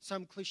give you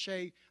some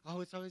cliche,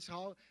 oh,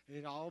 it'll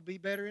all be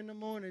better in the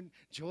morning.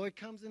 Joy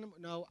comes in the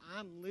morning. No,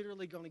 I'm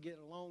literally going to get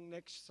along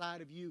next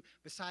side of you,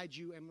 beside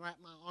you, and wrap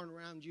my arm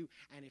around you.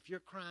 And if you're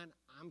crying,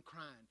 I'm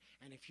crying.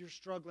 And if you're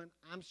struggling,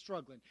 I'm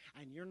struggling.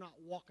 And you're not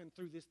walking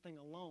through this thing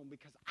alone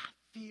because I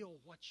feel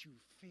what you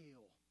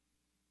feel.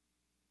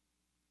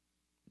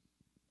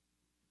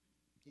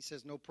 He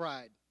says, no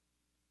pride.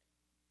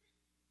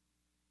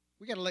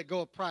 We got to let go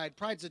of pride.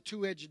 Pride's a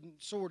two-edged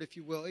sword, if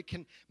you will. It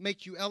can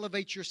make you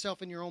elevate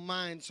yourself in your own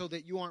mind so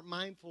that you aren't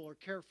mindful or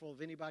careful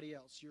of anybody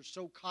else. You're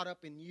so caught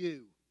up in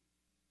you,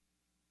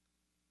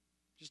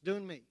 just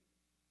doing me,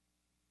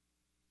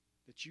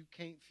 that you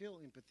can't feel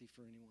empathy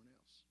for anyone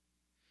else.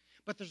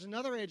 But there's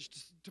another edge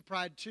to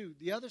pride too.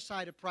 The other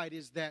side of pride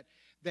is that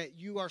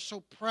you are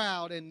so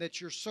proud and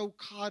that you're so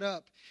caught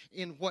up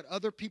in what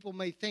other people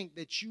may think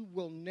that you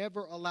will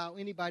never allow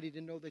anybody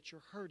to know that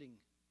you're hurting.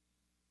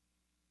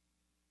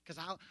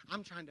 Because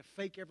I'm trying to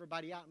fake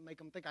everybody out and make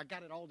them think I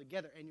got it all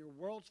together, and your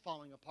world's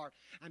falling apart.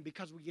 And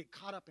because we get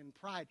caught up in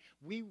pride,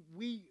 we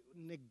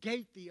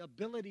negate the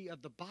ability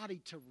of the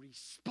body to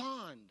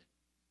respond.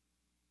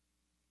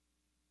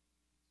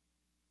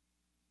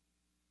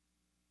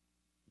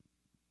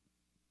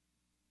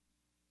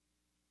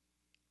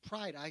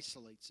 Pride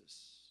isolates us.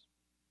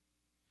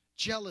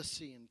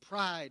 Jealousy and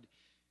pride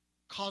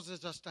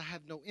causes us to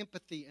have no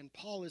empathy. And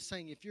Paul is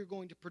saying if you're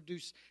going to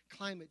produce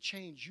climate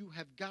change, you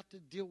have got to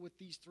deal with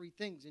these three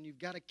things. And you've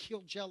got to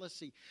kill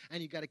jealousy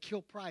and you've got to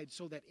kill pride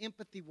so that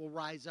empathy will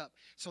rise up.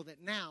 So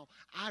that now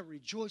I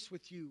rejoice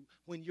with you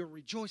when you're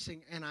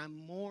rejoicing and I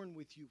mourn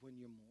with you when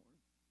you mourn.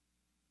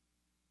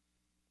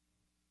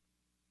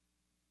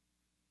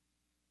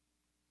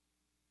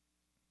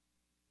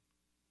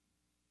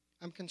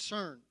 I'm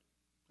concerned.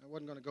 I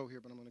wasn't going to go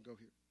here, but I'm going to go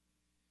here.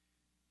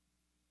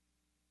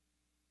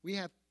 We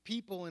have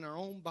people in our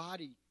own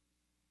body,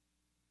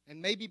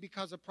 and maybe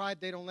because of pride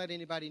they don't let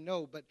anybody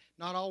know, but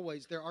not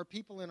always. There are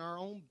people in our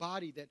own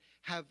body that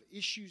have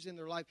issues in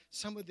their life.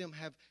 Some of them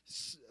have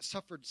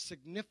suffered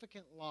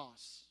significant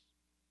loss.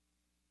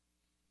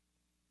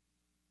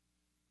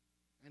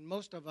 And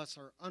most of us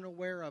are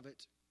unaware of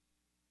it,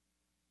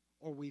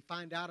 or we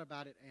find out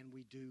about it and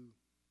we do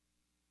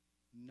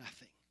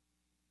nothing.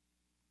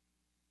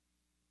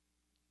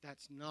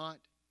 That's not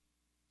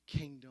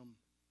kingdom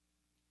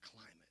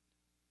climate.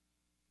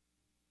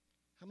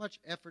 How much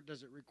effort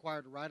does it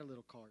require to write a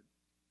little card?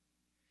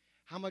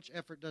 How much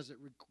effort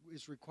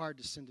is required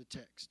to send a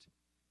text?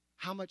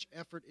 How much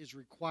effort is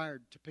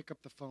required to pick up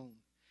the phone?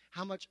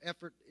 How much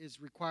effort is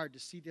required to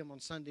see them on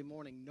Sunday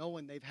morning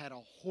knowing they've had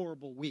a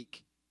horrible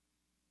week?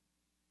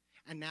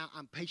 And now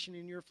I'm patient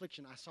in your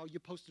affliction. I saw you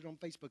posted on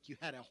Facebook. You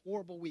had a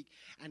horrible week.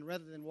 And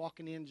rather than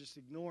walking in just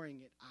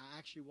ignoring it, I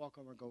actually walk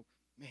over and go,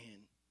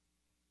 man,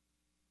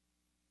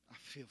 I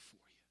feel for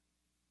you.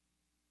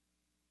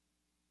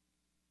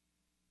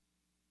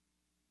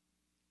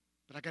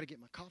 But I got to get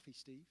my coffee,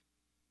 Steve.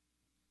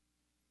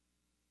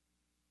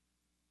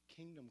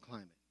 Kingdom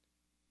climate.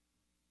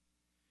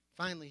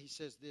 Finally, he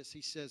says this.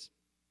 He says,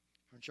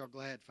 aren't y'all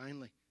glad?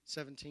 Finally,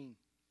 17.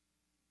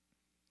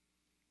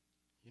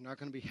 You're not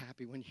going to be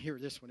happy when you hear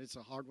this one. It's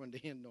a hard one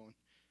to end on.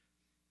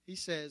 He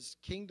says,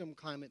 kingdom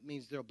climate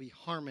means there'll be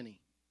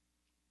harmony.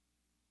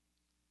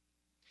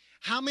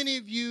 How many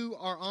of you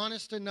are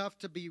honest enough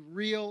to be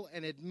real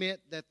and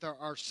admit that there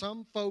are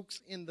some folks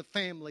in the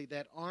family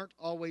that aren't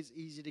always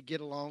easy to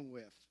get along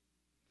with?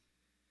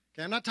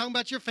 Okay, I'm not talking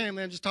about your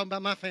family. I'm just talking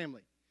about my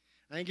family.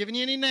 I ain't giving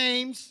you any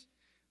names,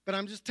 but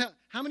I'm just telling.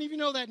 How many of you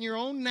know that in your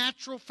own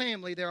natural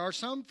family there are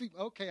some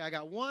people? Okay, I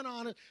got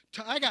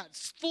I got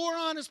 4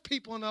 honest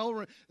people in the whole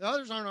room. The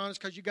others aren't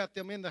honest because you got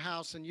them in the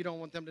house and you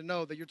don't want them to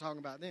know that you're talking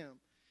about them.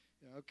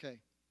 Yeah, okay.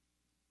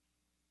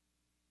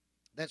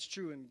 That's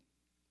true in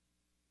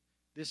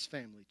this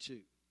family too.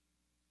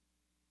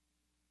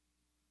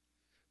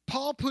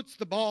 Paul puts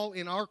the ball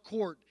in our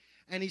court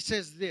and he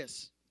says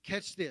this.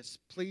 Catch this.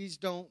 Please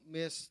don't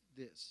miss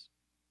this.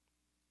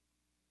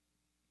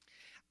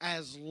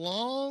 As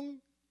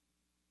long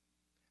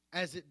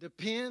as it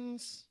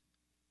depends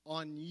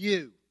on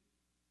you,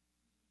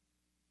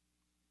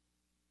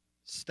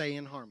 stay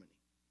in harmony.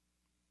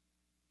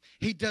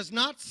 He does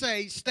not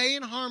say stay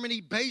in harmony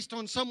based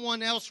on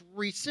someone else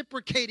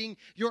reciprocating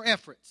your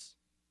efforts.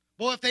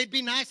 Boy, if they'd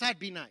be nice, I'd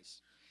be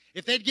nice.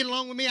 If they'd get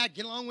along with me, I'd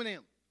get along with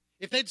them.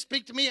 If they'd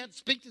speak to me, I'd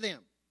speak to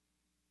them.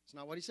 That's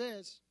not what he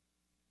says.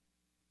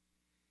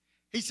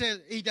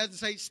 He doesn't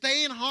say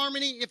stay in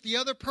harmony if the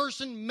other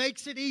person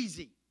makes it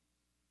easy.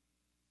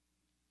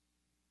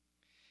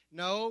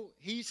 No,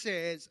 he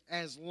says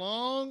as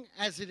long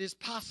as it is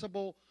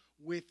possible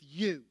with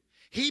you.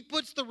 He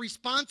puts the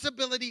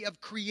responsibility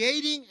of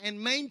creating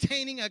and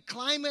maintaining a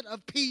climate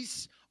of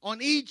peace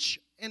on each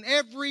and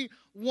every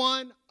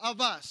one of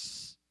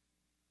us.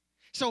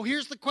 So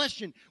here's the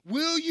question.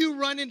 Will you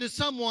run into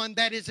someone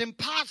that is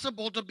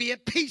impossible to be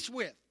at peace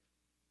with?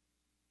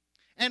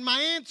 And my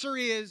answer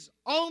is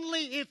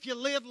only if you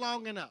live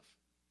long enough.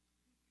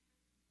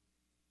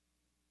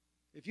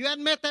 If you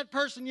haven't met that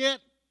person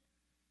yet,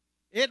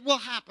 it will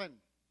happen.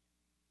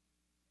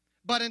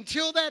 But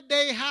until that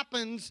day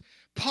happens,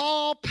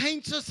 Paul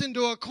paints us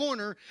into a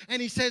corner,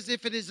 and he says,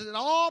 if it is at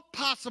all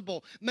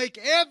possible, make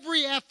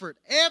every effort,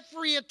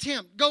 every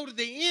attempt, go to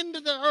the end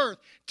of the earth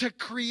to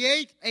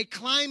create a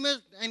climate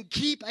and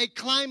keep a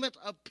climate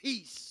of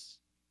peace.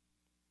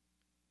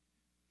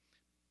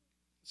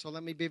 So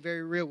let me be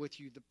very real with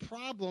you. The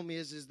problem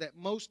is that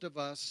most of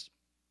us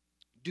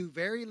do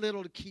very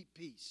little to keep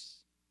peace.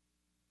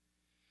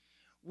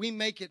 We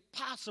make it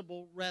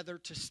possible rather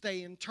to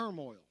stay in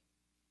turmoil.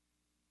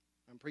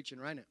 I'm preaching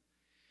right now.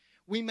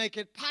 We make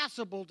it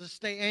possible to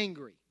stay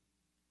angry.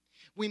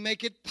 We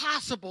make it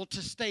possible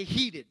to stay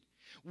heated.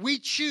 We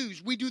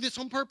do this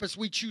on purpose.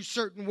 We choose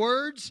certain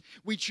words.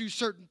 We choose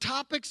certain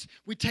topics.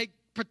 We take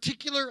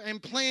particular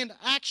and planned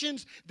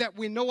actions that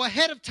we know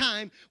ahead of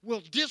time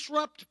will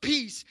disrupt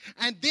peace.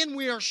 And then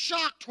we are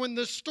shocked when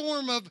the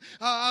storm of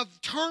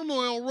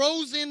turmoil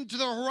rolls into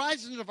the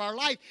horizons of our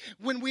life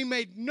when we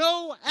made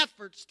no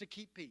efforts to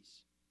keep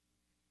peace.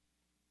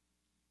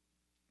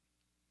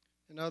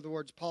 In other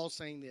words, Paul's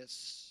saying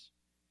this.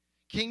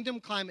 Kingdom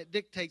climate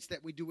dictates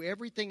that we do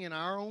everything in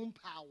our own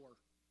power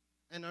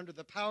and under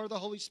the power of the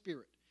Holy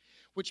Spirit,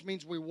 which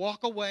means we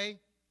walk away,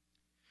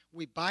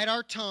 we bite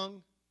our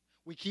tongue,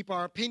 we keep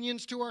our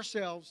opinions to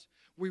ourselves,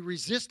 we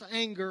resist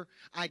anger,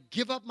 I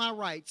give up my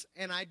rights,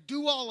 and I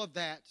do all of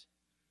that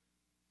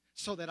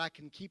so that I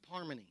can keep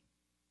harmony.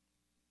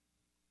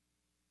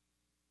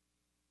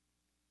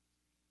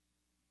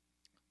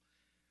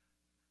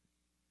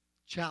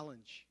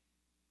 Challenge.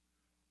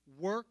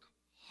 Work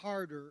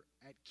harder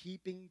at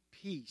keeping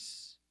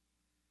peace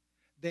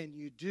than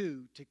you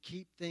do to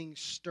keep things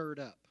stirred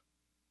up.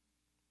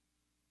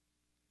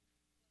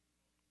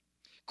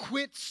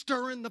 Quit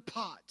stirring the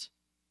pot.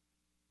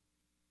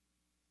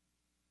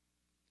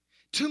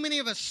 Too many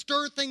of us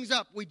stir things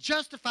up. We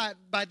justify it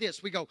by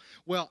this. We go,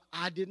 well,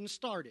 I didn't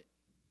start it.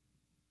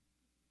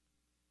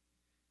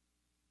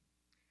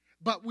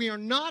 But we are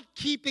not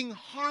keeping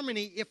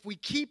harmony if we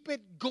keep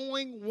it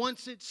going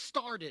once it's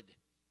started.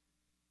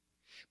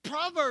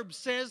 Proverbs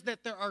says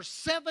that there are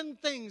 7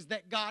 things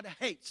that God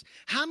hates.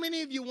 How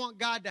many of you want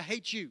God to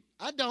hate you?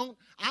 I don't.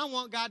 I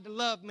want God to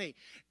love me.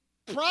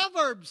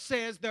 Proverbs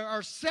says there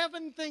are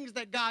 7 things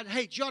that God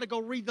hates. You ought to go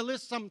read the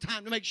list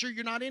sometime to make sure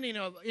you're not in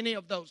any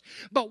of those.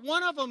 But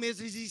one of them is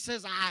he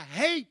says, I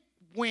hate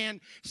when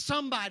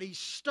somebody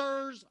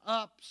stirs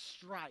up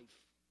strife.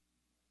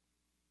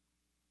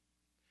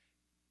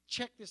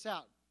 Check this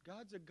out.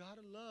 God's a God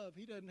of love.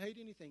 He doesn't hate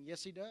anything.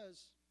 Yes, He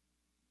does.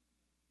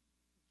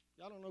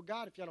 Y'all don't know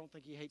God if y'all don't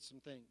think He hates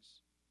some things.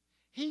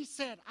 He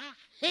said,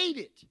 I hate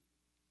it.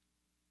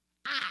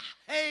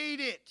 I hate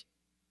it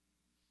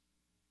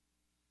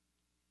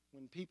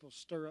when people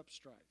stir up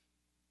strife.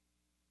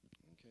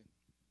 Okay.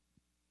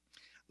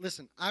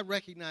 Listen, I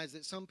recognize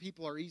that some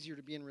people are easier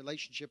to be in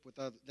relationship with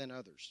than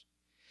others.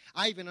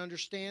 I even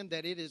understand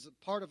that it is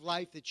a part of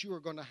life that you are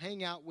going to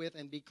hang out with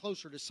and be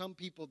closer to some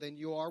people than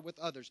you are with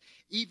others.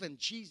 Even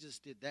Jesus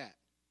did that.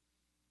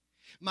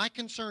 My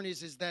concern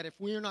is that if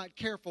we're not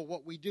careful,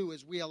 what we do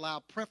is we allow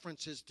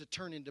preferences to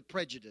turn into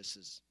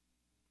prejudices.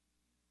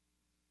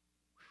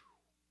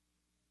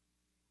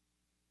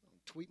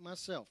 Tweet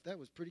myself. That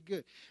was pretty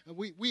good.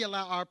 We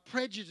allow our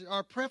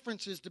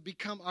preferences to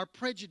become our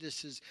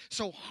prejudices.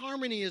 So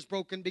harmony is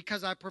broken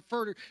because I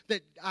prefer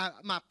that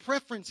my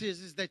preference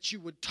is that you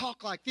would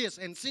talk like this.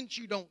 And since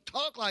you don't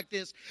talk like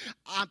this,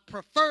 I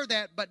prefer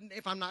that. But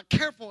if I'm not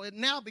careful, it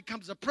now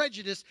becomes a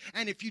prejudice.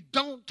 And if you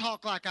don't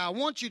talk like I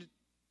want you to,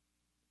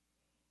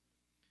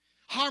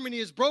 harmony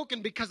is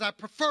broken because I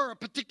prefer a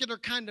particular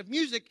kind of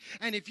music,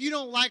 and if you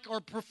don't like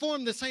or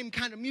perform the same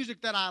kind of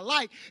music that I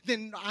like,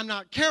 then I'm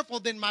not careful,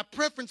 then my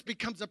preference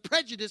becomes a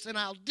prejudice and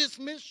I'll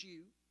dismiss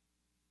you.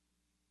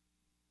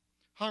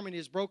 Harmony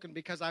is broken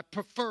because I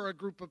prefer a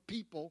group of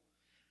people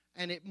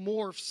and it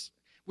morphs.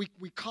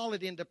 We call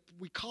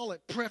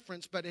it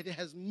preference, but it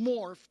has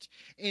morphed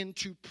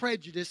into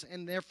prejudice,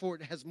 and therefore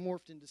it has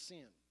morphed into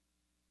sin.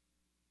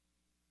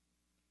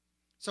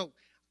 So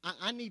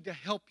I need to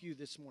help you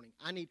this morning.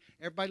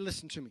 Everybody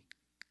listen to me.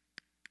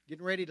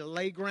 Getting ready to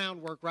lay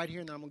groundwork right here,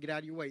 and then I'm going to get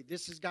out of your way.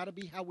 This has got to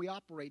be how we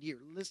operate here.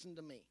 Listen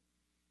to me.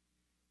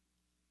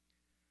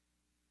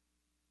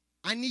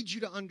 I need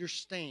you to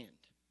understand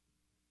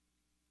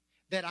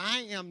that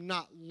I am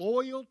not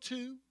loyal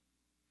to,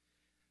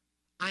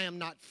 I am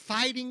not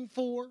fighting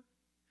for,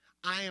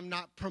 I am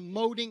not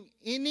promoting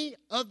any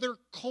other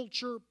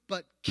culture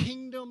but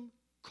kingdom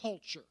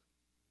culture.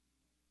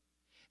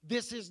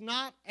 This is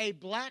not a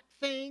black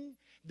thing.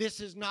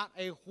 This is not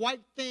a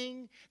white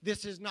thing.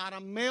 This is not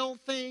a male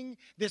thing.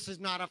 This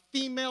is not a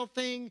female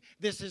thing.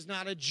 This is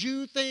not a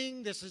Jew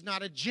thing. This is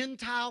not a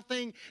Gentile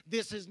thing.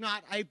 This is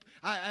not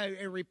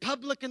a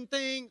Republican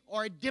thing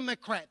or a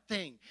Democrat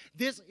thing.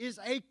 This is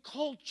a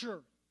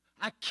culture,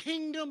 a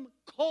kingdom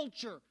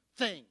culture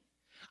thing.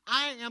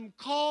 I am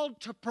called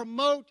to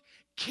promote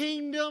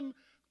kingdom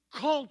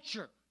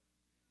culture.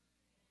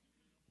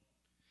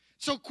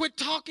 So quit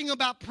talking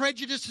about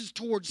prejudices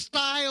towards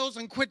styles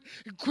and quit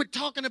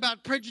talking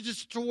about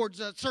prejudice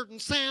towards a certain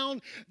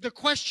sound. The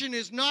question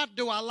is not,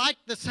 do I like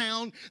the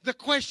sound? The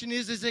question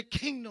is it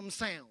kingdom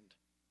sound?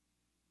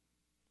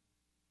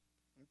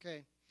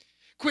 Okay.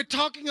 Quit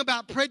talking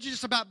about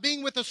prejudice about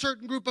being with a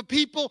certain group of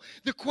people.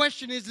 The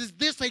question is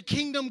this a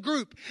kingdom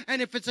group?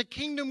 And if it's a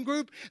kingdom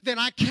group, then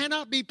I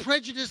cannot be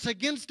prejudiced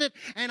against it,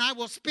 and I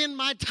will spend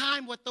my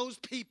time with those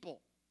people.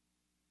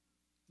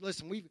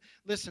 Listen,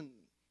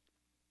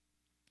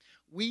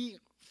 we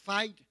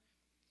fight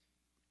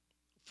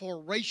for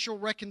racial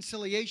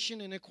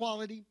reconciliation and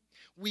equality.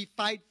 We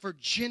fight for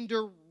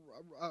gender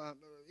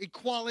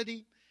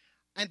equality.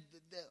 And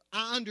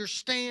I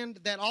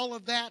understand that all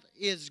of that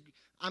is,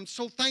 I'm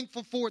so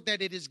thankful for it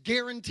that it is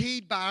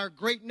guaranteed by our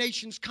great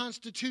nation's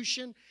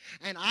Constitution.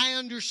 And I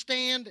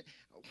understand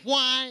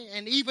why,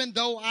 and even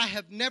though I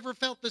have never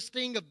felt the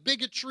sting of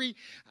bigotry,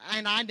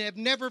 and I have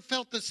never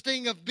felt the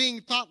sting of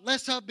being thought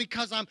less of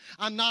because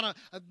I'm not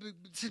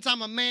since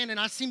I'm a man and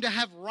I seem to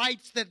have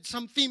rights that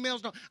some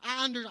females don't.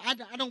 I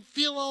don't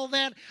feel all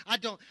that.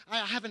 I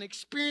haven't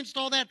experienced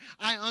all that.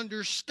 I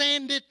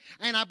understand it,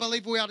 and I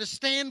believe we ought to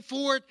stand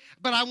for it.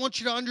 But I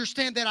want you to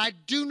understand that I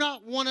do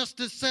not want us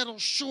to settle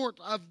short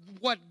of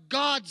what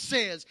God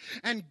says,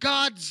 and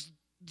God's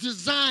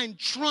design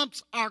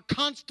trumps our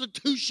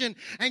Constitution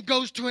and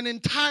goes to an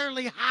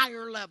entirely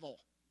higher level.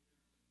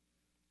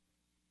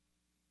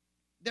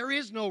 There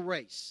is no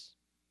race.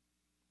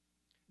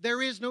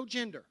 There is no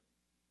gender.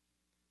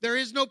 There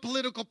is no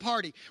political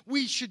party.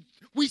 We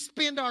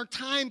spend our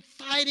time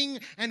fighting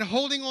and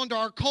holding on to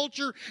our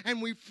culture,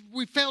 and we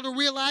fail to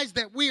realize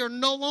that we are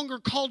no longer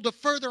called to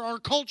further our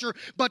culture,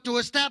 but to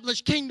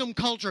establish kingdom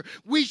culture.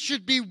 We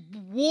should be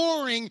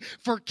warring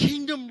for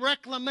kingdom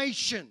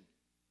reclamation,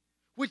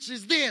 which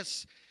is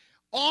this: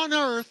 on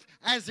earth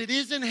as it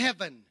is in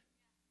heaven.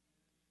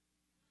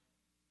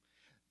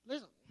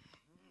 Listen,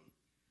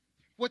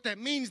 what that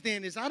means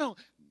then is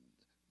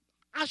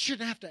I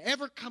shouldn't have to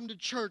ever come to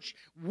church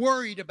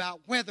worried about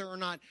whether or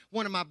not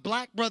one of my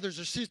black brothers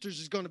or sisters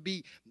is going to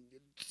be,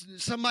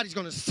 somebody's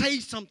going to say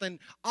something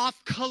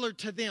off color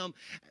to them,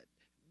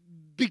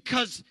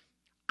 because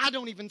I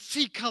don't even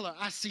see color,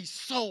 I see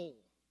soul.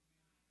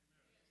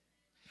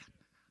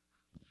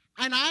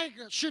 And I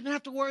shouldn't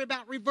have to worry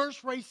about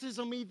reverse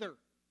racism either.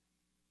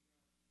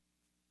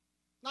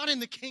 Not in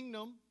the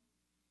kingdom.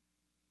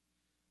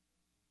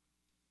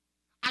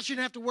 I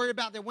shouldn't have to worry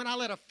about that when I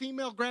let a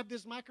female grab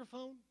this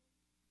microphone.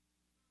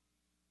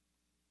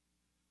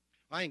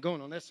 I ain't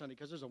going on that Sunday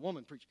because there's a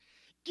woman preaching.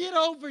 Get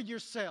over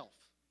yourself.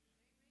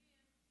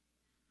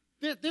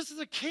 This is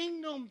a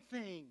kingdom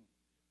thing.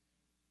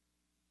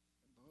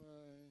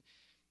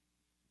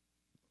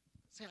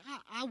 See,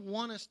 I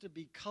want us to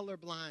be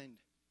colorblind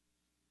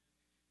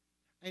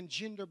and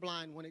gender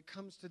blind when it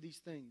comes to these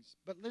things.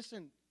 But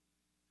listen,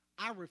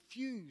 I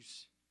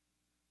refuse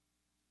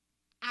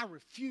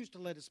to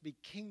let us be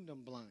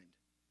kingdom blind.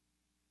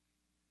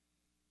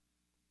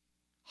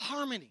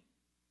 Harmony.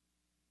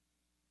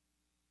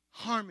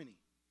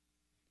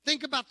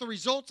 Think about the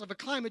results of a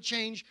climate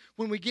change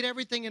when we get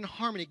everything in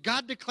harmony.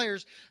 God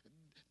declares,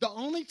 the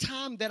only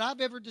time that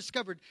I've ever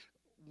discovered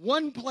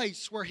one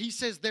place where he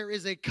says there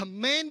is a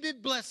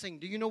commanded blessing.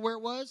 Do you know where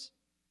it was?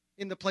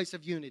 In the place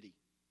of unity.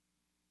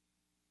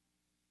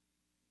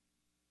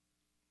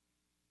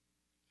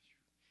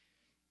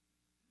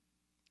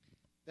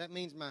 That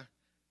means my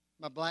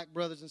black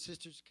brothers and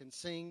sisters can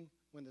sing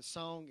when the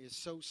song is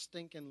so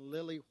stinking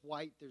lily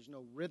white. There's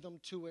no rhythm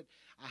to it.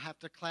 I have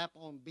to clap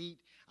on beat.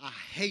 I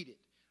hate it.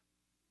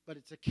 But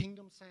it's a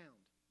kingdom sound.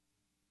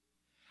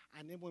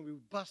 And then when we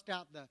bust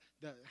out the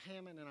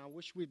Hammond, and I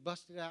wish we'd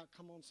busted out.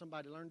 Come on,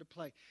 somebody, learn to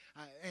play.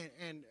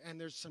 And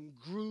there's some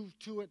groove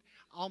to it.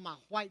 All my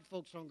white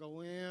folks don't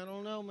go, I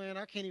don't know, man.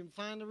 I can't even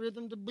find the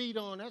rhythm to beat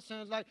on. That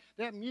sounds like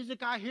that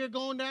music I hear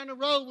going down the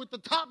road with the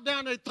top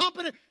down there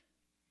thumping it.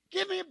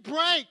 Give me a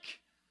break.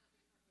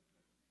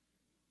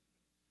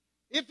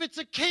 If it's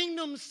a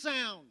kingdom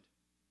sound,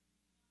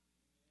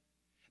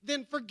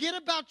 then forget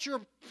about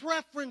your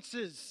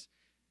preferences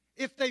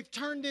if they've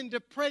turned into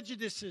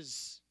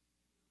prejudices.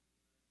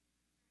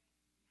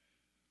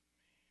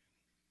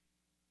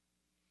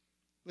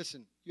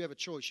 Listen, you have a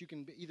choice. You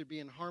can either be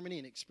in harmony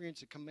and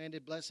experience a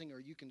commanded blessing, or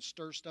you can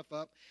stir stuff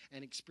up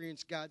and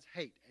experience God's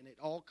hate. And it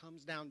all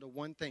comes down to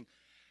one thing: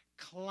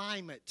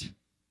 climate.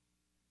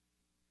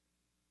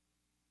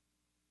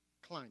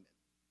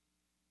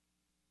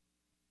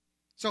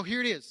 So here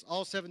it is,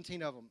 all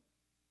 17 of them,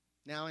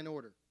 now in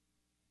order.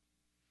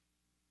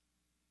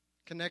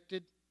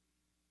 Connected,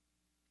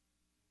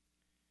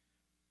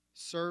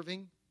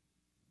 serving,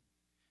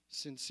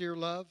 sincere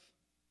love,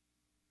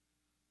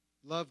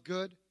 love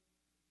good,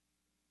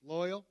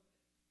 loyal,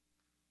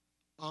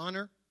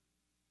 honor,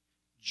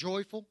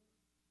 joyful,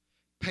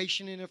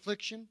 patient in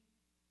affliction,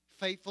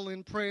 faithful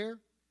in prayer,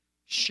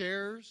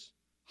 sharers,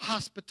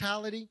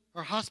 hospitality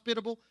or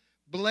hospitable,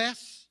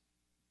 bless,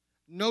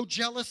 no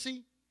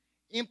jealousy,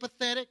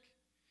 empathetic,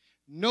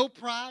 no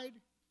pride,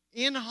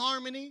 in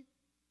harmony,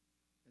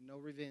 and no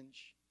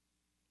revenge.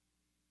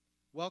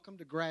 Welcome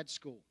to grad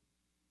school.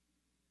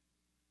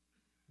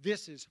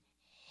 This is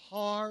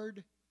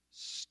hard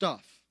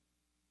stuff.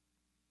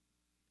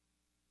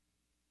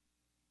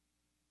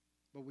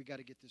 But we got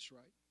to get this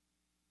right.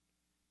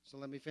 So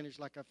let me finish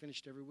like I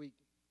finished every week.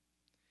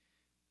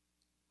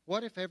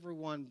 What if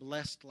everyone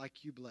blessed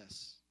like you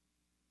bless?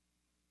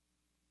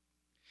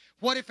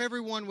 What if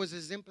everyone was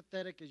as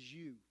empathetic as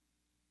you?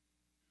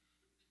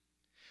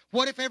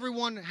 What if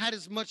everyone had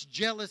as much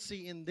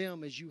jealousy in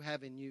them as you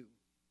have in you?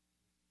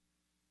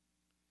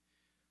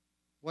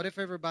 What if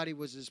everybody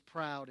was as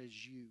proud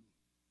as you?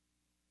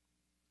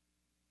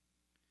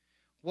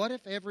 What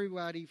if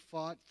everybody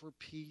fought for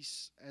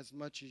peace as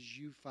much as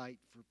you fight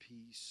for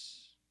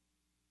peace?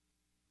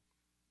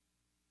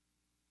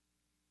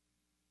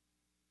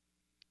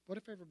 What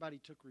if everybody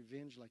took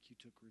revenge like you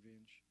took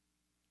revenge?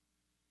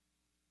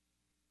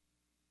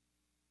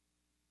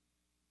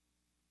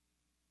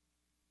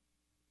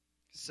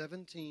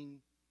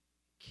 "17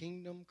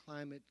 kingdom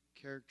climate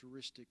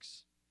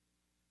characteristics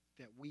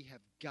that we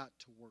have got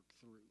to work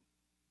through."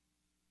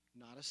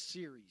 Not a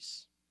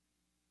series.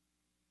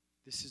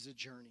 This is a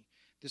journey.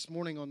 This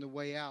morning on the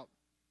way out,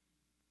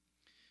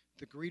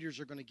 the greeters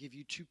are going to give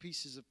you 2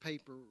 pieces of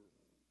paper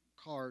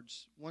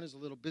cards. One is a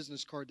little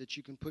business card that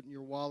you can put in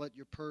your wallet,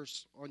 your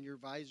purse, on your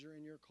visor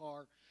in your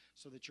car,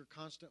 so that you're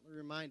constantly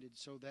reminded,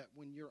 so that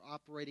when you're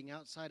operating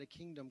outside a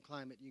kingdom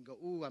climate, you can go,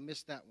 "Ooh, I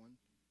missed that one."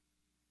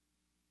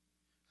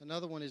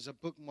 Another one is a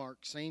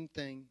bookmark, same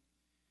thing,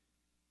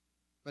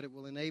 but it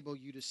will enable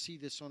you to see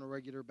this on a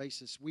regular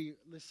basis.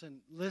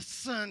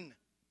 Listen.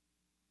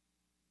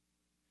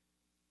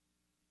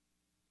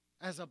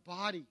 As a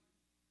body,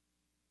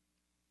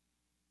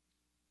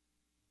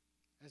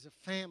 as a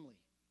family,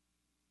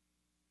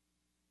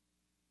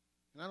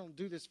 and I don't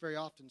do this very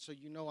often, so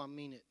you know I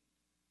mean it.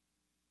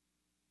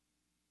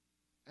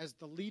 As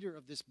the leader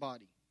of this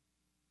body,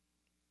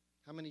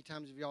 how many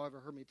times have y'all ever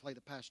heard me play the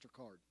pastor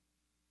card?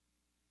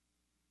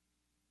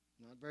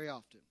 Not very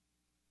often.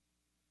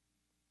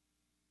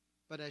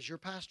 But as your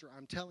pastor,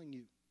 I'm telling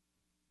you,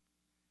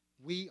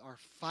 we are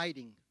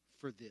fighting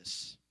for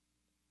this.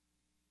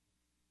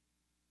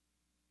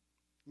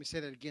 Let me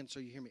say that again so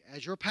you hear me.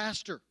 As your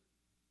pastor,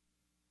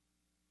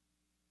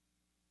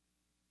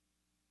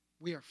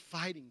 we are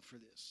fighting for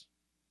this.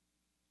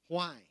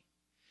 Why?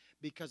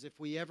 Because if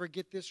we ever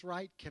get this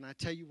right, can I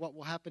tell you what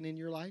will happen in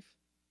your life?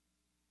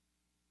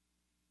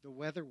 The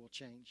weather will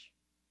change.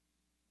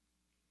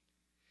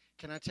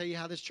 Can I tell you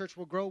how this church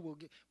will grow?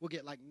 We'll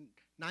get like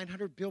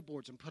 900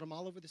 billboards and put them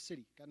all over the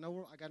city. I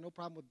got no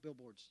problem with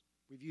billboards.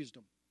 We've used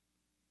them.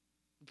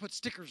 We put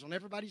stickers on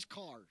everybody's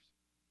cars.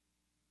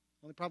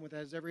 Only problem with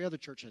that is every other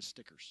church has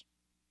stickers.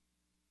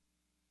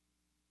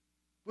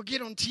 We'll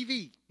get on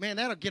TV. Man,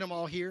 that'll get them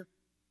all here.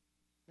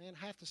 Man,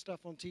 half the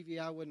stuff on TV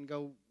I wouldn't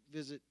go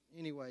visit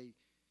anyway.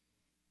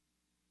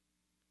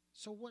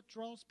 So what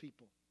draws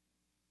people?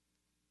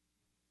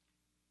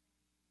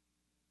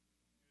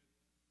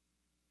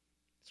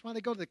 That's why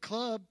they go to the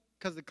club,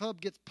 because the club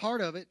gets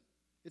part of it.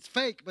 It's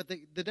fake, but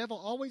the devil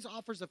always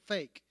offers a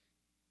fake,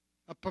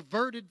 a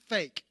perverted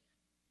fake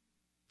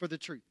for the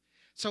truth.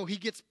 So he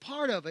gets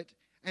part of it,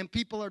 and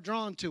people are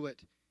drawn to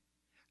it.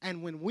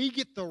 And when we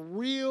get the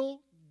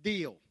real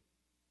deal,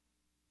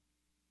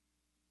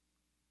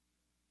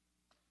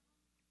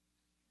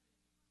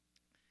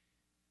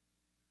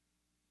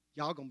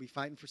 y'all going to be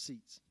fighting for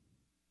seats.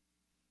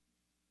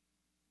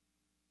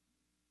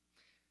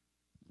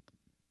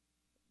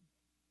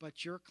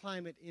 But your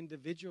climate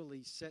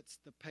individually sets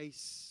the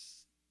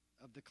pace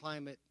of the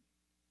climate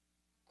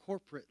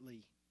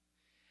corporately.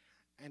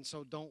 And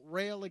so don't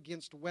rail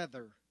against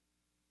weather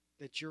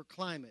that your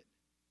climate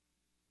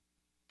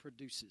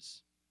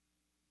produces.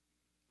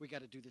 We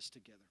got to do this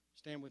together.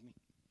 Stand with me.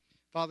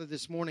 Father,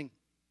 this morning,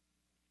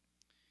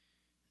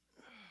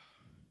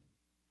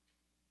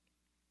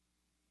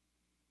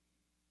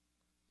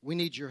 we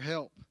need your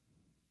help,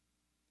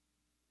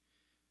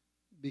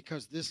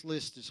 because this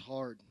list is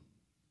hard.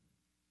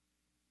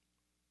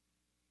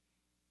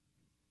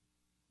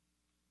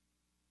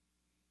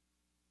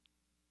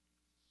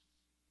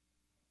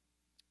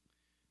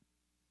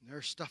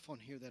 There's stuff on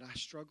here that I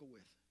struggle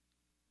with.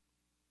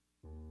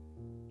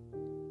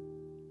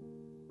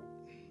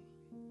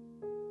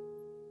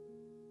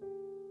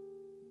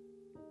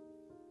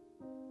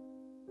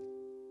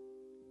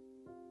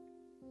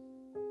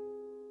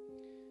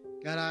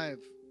 God,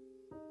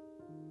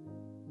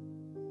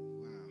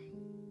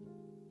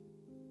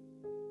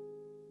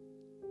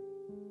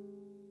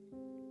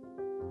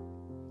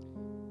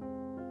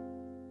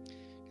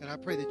 God, I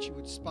pray that you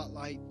would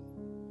spotlight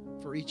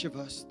for each of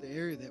us the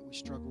area that we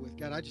struggle with.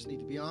 God, I just need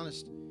to be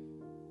honest.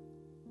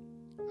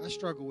 I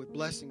struggle with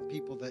blessing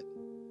people that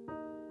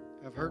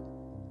have hurt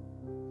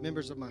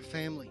members of my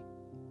family.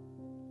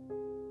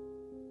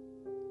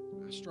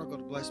 I struggle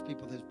to bless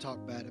people that have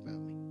talked bad about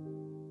me.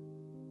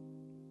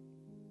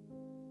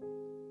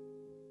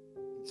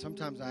 And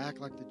sometimes I act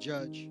like the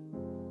judge.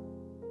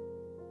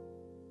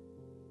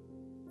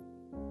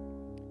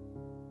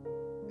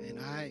 And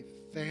I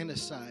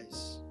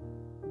fantasize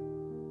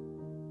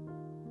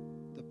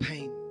the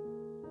pain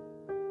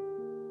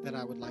that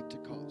I would like to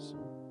cause.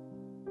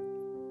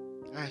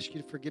 I ask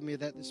you to forgive me of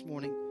that this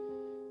morning.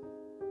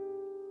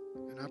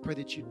 And I pray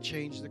that you'd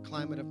change the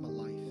climate of my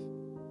life.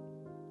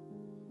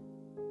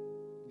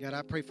 God,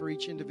 I pray for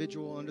each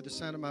individual under the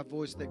sound of my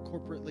voice that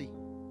corporately,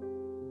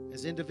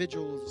 as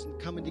individuals and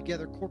coming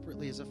together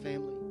corporately as a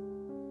family,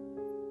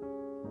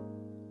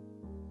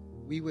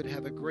 we would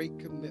have a great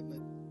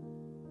commitment.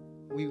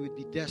 We would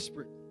be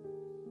desperate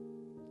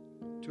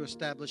to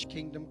establish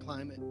kingdom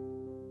climate.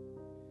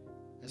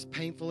 As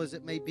painful as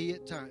it may be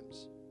at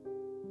times,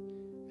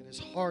 and as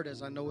hard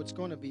as I know it's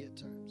going to be at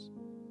times,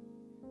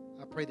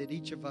 I pray that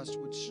each of us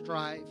would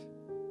strive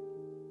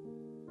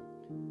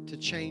to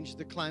change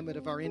the climate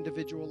of our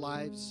individual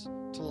lives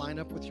to line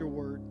up with your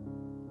word,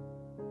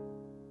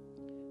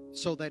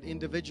 so that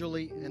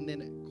individually and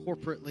then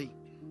corporately,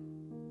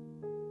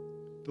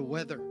 the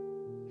weather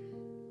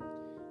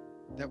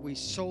that we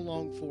so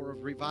long for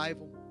of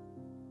revival,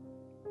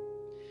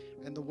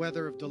 and the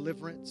weather of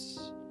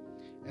deliverance,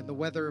 and the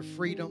weather of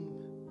freedom,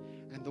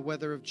 and the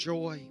weather of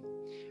joy,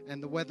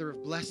 and the weather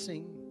of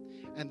blessing,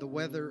 and the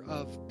weather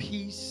of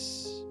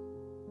peace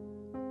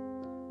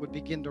would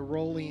begin to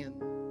roll in.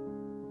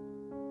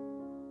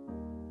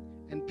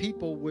 And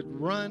people would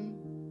run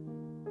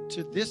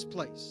to this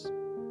place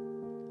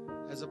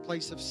as a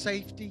place of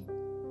safety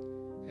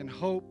and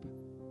hope,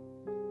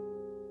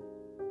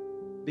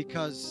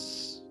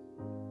 because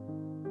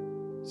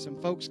some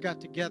folks got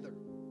together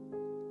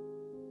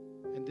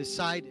and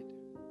decided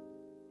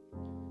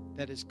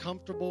that as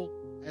comfortable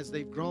as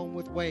they've grown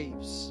with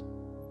waves,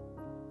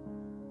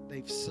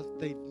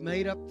 they've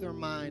made up their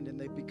mind and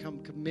they've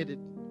become committed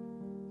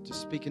to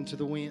speaking to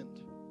the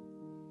wind.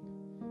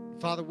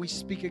 Father, we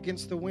speak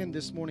against the wind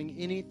this morning.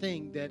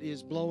 Anything that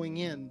is blowing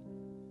in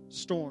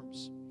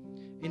storms,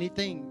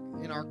 anything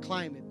in our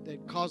climate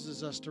that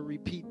causes us to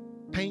repeat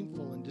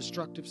painful and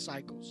destructive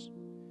cycles,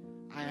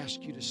 I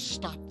ask you to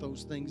stop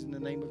those things in the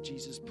name of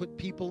Jesus. Put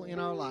people in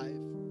our life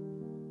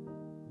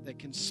that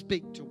can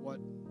speak to what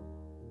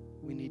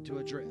we need to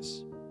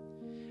address.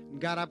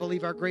 And God, I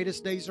believe our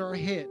greatest days are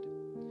ahead.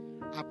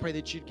 I pray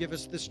that you'd give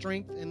us the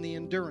strength and the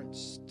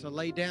endurance to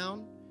lay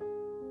down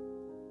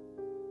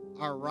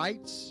our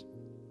rights,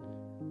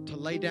 to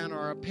lay down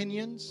our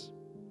opinions,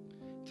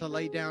 to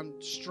lay down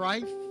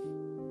strife,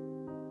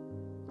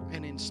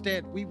 and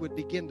instead we would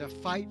begin to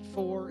fight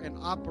for and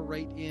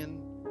operate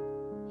in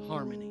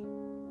harmony.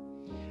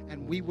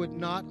 And we would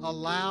not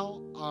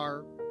allow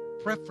our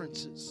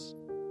preferences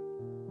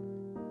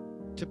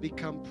to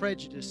become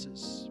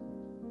prejudices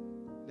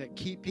that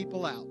keep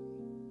people out.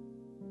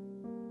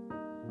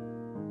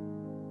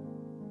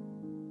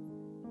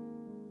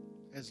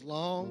 As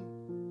long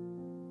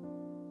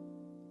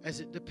as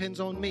it depends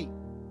on me,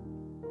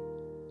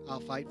 I'll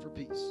fight for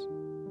peace.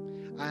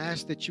 I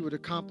ask that you would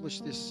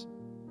accomplish this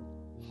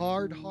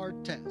hard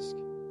task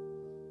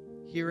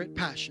here at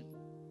Passion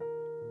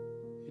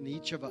in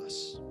each of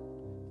us,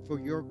 for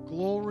your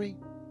glory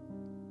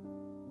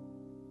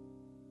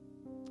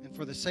and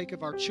for the sake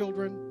of our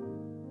children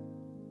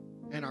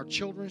and our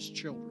children's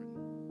children.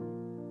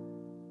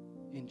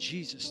 In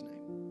Jesus' name.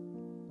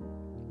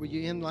 Will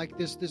you end like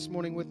this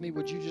morning with me?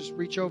 Would you just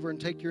reach over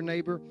and take your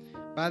neighbor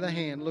by the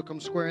hand, look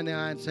them square in the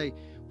eye and say,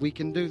 we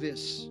can do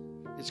this.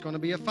 It's going to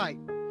be a fight,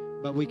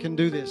 but we can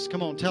do this.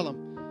 Come on, tell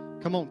them.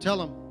 Come on, tell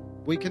them.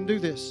 We can do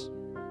this.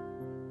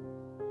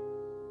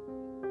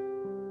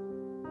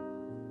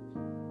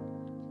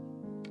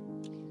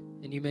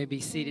 And you may be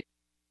seated.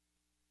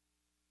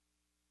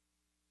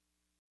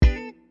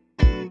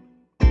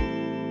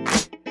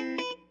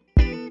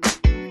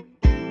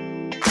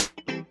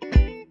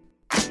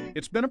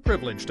 It's been a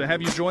privilege to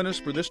have you join us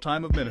for this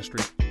time of ministry.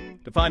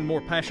 To find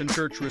more Passion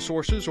Church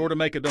resources or to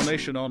make a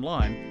donation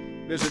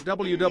online, visit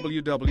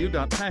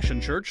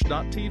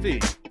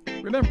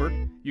www.passionchurch.tv.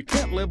 Remember, you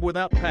can't live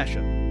without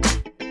passion.